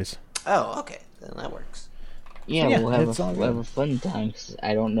Blu-rays. Oh, okay, then that works. Yeah, Yeah, we'll have it's all we'll have good. a fun time. 'Cause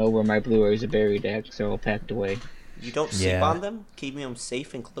I don't know where my Blu-rays are buried at, 'cause they're all packed away. You don't sleep Yeah. on them, keeping them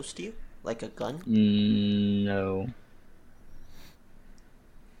safe and close to you, like a gun. No.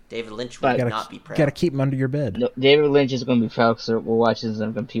 David Lynch But- would Gotta, not be proud. gotta keep them under your bed. No, David Lynch is going to be proud because we're watching this on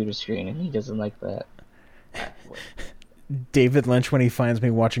a computer screen, and he doesn't like that. David Lynch when he finds me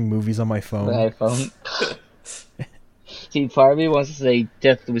watching movies on my phone. The iPhone. See, part of me wants to say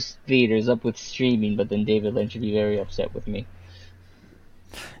Death with Theaters up with streaming, but then David Lynch would be very upset with me.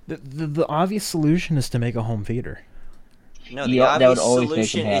 The obvious solution is to make a home theater. No, the Yeah, that would obvious always make him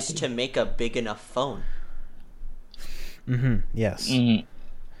solution is happy. to make a big enough phone. Yes. Mhm.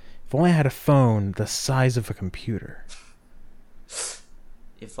 If only I had a phone the size of a computer.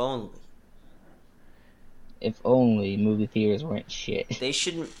 If only. If only movie theaters weren't shit. They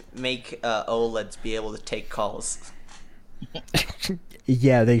shouldn't make OLEDs be able to take calls.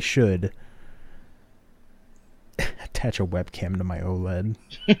 Yeah, they should. Attach a webcam to my OLED.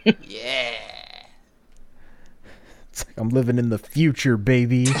 Yeah. It's like I'm living in the future,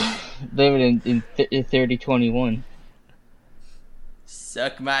 baby. Living in 3021.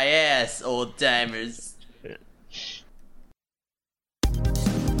 Suck my ass, old timers.